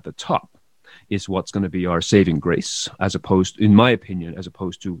source at the top is what's going to be our saving grace, as opposed, in my opinion, as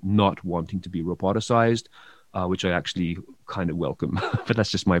opposed to not wanting to be roboticized, which I actually kind of welcome. But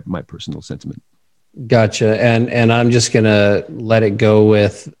that's just my personal sentiment. Gotcha. And I'm just going to let it go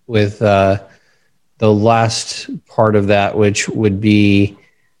with the last part of that, which would be,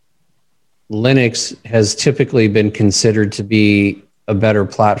 Linux has typically been considered to be a better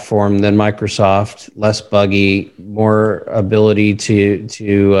platform than Microsoft, less buggy, more ability to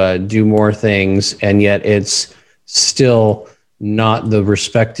do more things, and yet it's still not the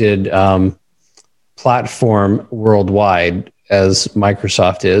respected platform worldwide as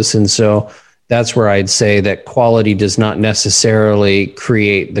Microsoft is. And so that's where I'd say that quality does not necessarily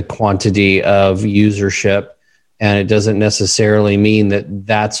create the quantity of usership, and it doesn't necessarily mean that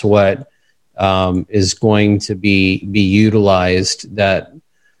that's what is going to be utilized. That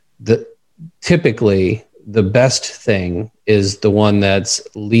typically the best thing is the one that's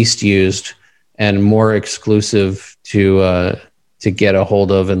least used and more exclusive to get a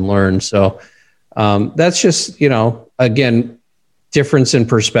hold of and learn. So that's just, again, difference in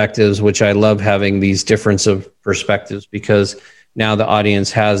perspectives, which I love having these difference of perspectives, because now the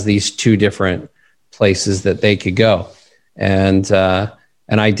audience has these two different places that they could go. And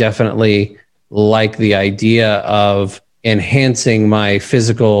I definitely like the idea of enhancing my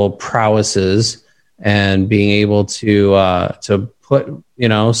physical prowesses and being able to put,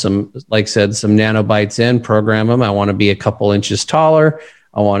 some, like I said, some nanobytes in, program them. I want to be a couple inches taller.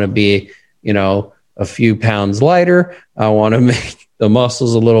 I want to be, a few pounds lighter. I want to make the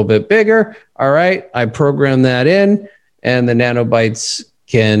muscles a little bit bigger. All right. I program that in, and the nanobytes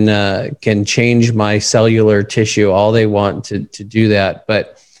can change my cellular tissue all they want to do that.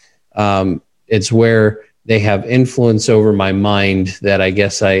 But it's where they have influence over my mind that I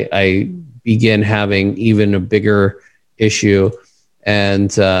guess I begin having even a bigger issue.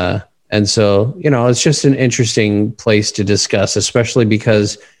 And so, it's just an interesting place to discuss, especially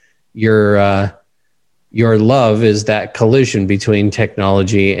because your love is that collision between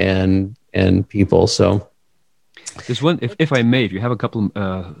technology and people. So there's one, if I may, if you have a couple,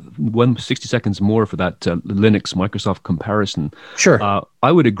 60 seconds more for that Linux Microsoft comparison. Sure.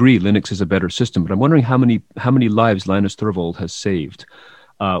 I would agree Linux is a better system, but I'm wondering how many lives Linus Torvald has saved.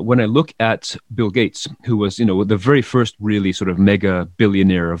 When I look at Bill Gates, who was, the very first really sort of mega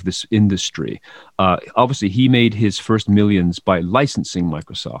billionaire of this industry, obviously he made his first millions by licensing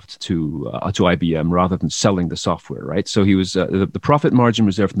Microsoft to IBM rather than selling the software, right? So he was the profit margin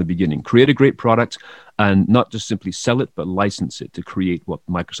was there from the beginning. Create a great product and not just simply sell it, but license it to create what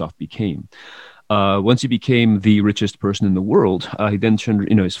Microsoft became. Once he became the richest person in the world, he then turned,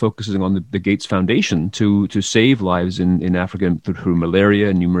 is focusing on the Gates Foundation to save lives in Africa through malaria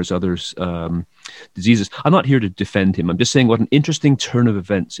and numerous other diseases. I'm not here to defend him. I'm just saying what an interesting turn of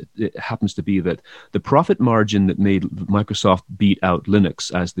events it happens to be, that the profit margin that made Microsoft beat out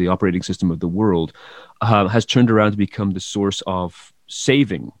Linux as the operating system of the world has turned around to become the source of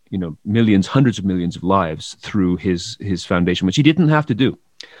saving, millions, hundreds of millions of lives through his foundation, which he didn't have to do.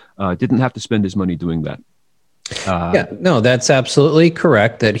 Didn't have to spend his money doing that. That's absolutely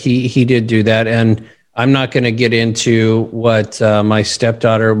correct that he did do that. And I'm not going to get into what my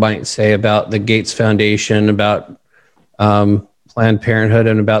stepdaughter might say about the Gates Foundation, about Planned Parenthood,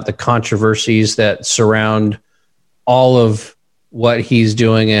 and about the controversies that surround all of what he's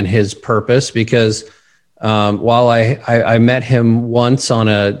doing and his purpose. Because while I met him once on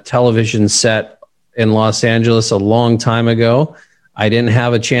a television set in Los Angeles a long time ago, I didn't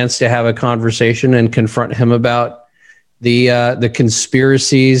have a chance to have a conversation and confront him about the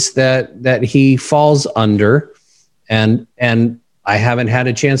conspiracies that he falls under, and I haven't had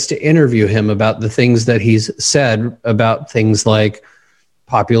a chance to interview him about the things that he's said about things like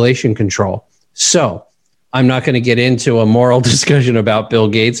population control. So I'm not going to get into a moral discussion about Bill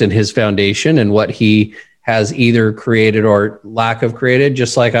Gates and his foundation and what he has either created or lack of created,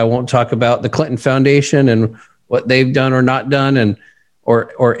 just like I won't talk about the Clinton Foundation and what they've done or not done, and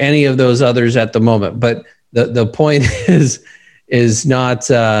or any of those others at the moment. But the point is not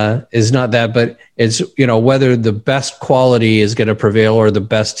that, but it's whether the best quality is going to prevail or the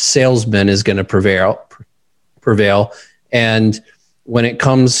best salesman is going to prevail. And when it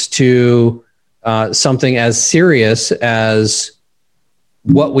comes to something as serious as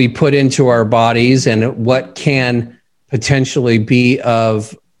what we put into our bodies and what can potentially be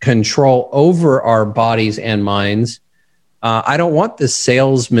of control over our bodies and minds, I don't want the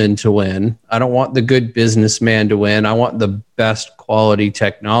salesman to win. I don't want the good businessman to win. I want the best quality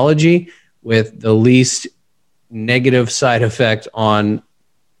technology with the least negative side effect on,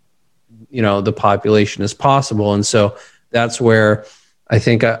 the population as possible. And so that's where I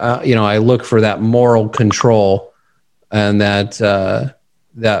think, I look for that moral control and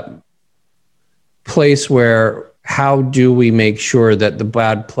that place where, how do we make sure that the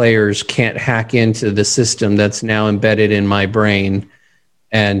bad players can't hack into the system that's now embedded in my brain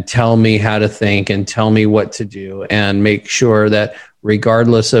and tell me how to think and tell me what to do, and make sure that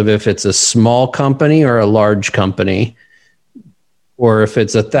regardless of if it's a small company or a large company, or if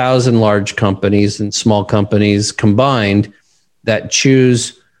it's 1,000 large companies and small companies combined that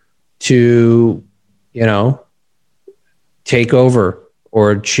choose to, take over,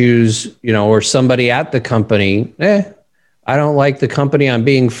 or choose, or somebody at the company, I don't like the company I'm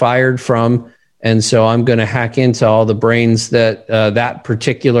being fired from, and so I'm going to hack into all the brains that that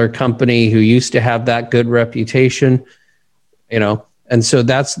particular company who used to have that good reputation, and so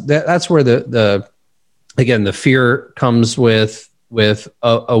that's where the fear comes with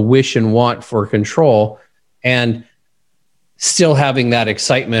a wish and want for control, and still having that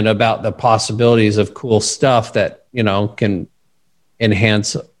excitement about the possibilities of cool stuff that can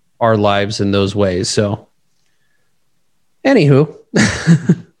enhance our lives in those ways. So anywho,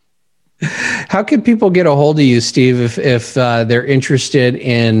 how can people get a hold of you, Steve, if they're interested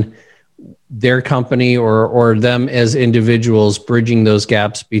in their company or them as individuals bridging those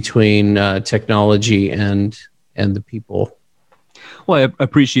gaps between technology and the people? Well, I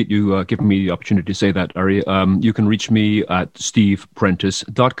appreciate you giving me the opportunity to say that, Ari. You can reach me at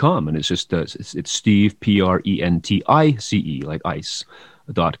steveprentice.com, and it's just it's Steve, Prentice, like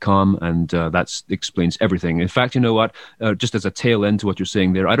ice.com, and that explains everything. In fact, you know what? Just as a tail end to what you're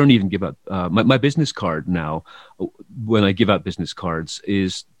saying there, I don't even give out my business card now. When I give out business cards,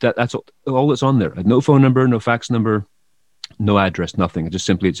 is that's all that's on there. No phone number, no fax number, no address, nothing. It just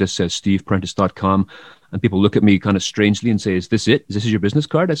says steveprentice.com. And people look at me kind of strangely and say, is this it? Is this your business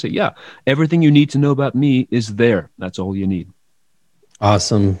card? I say, yeah. Everything you need to know about me is there. That's all you need.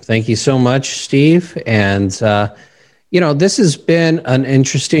 Awesome. Thank you so much, Steve. And, this has been an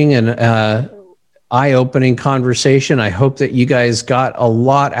interesting and eye-opening conversation. I hope that you guys got a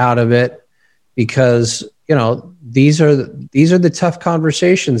lot out of it, because, these are the tough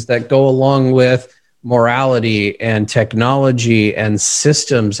conversations that go along with morality and technology and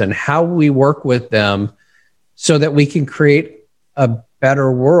systems and how we work with them, so that we can create a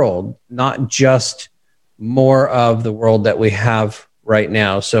better world, not just more of the world that we have right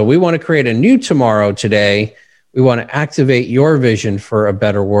now. So we want to create a new tomorrow today. We want to activate your vision for a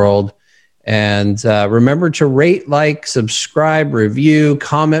better world. And remember to rate, like, subscribe, review,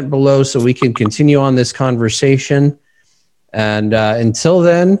 comment below so we can continue on this conversation. And until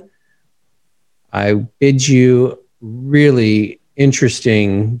then, I bid you really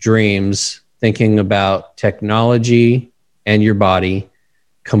interesting dreams, thinking about technology and your body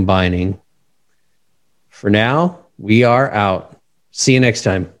combining. For now, we are out. See you next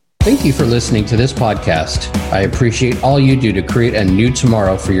time. Thank you for listening to this podcast. I appreciate all you do to create a new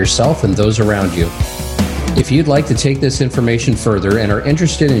tomorrow for yourself and those around you. If you'd like to take this information further and are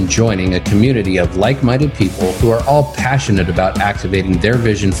interested in joining a community of like-minded people who are all passionate about activating their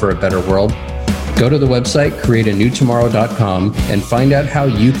vision for a better world, go to the website createanewtomorrow.com and find out how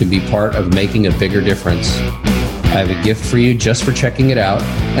you can be part of making a bigger difference. I have a gift for you just for checking it out,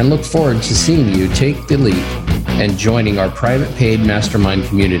 and look forward to seeing you take the leap and joining our private paid mastermind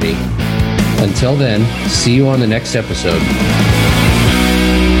community. Until then, see you on the next episode.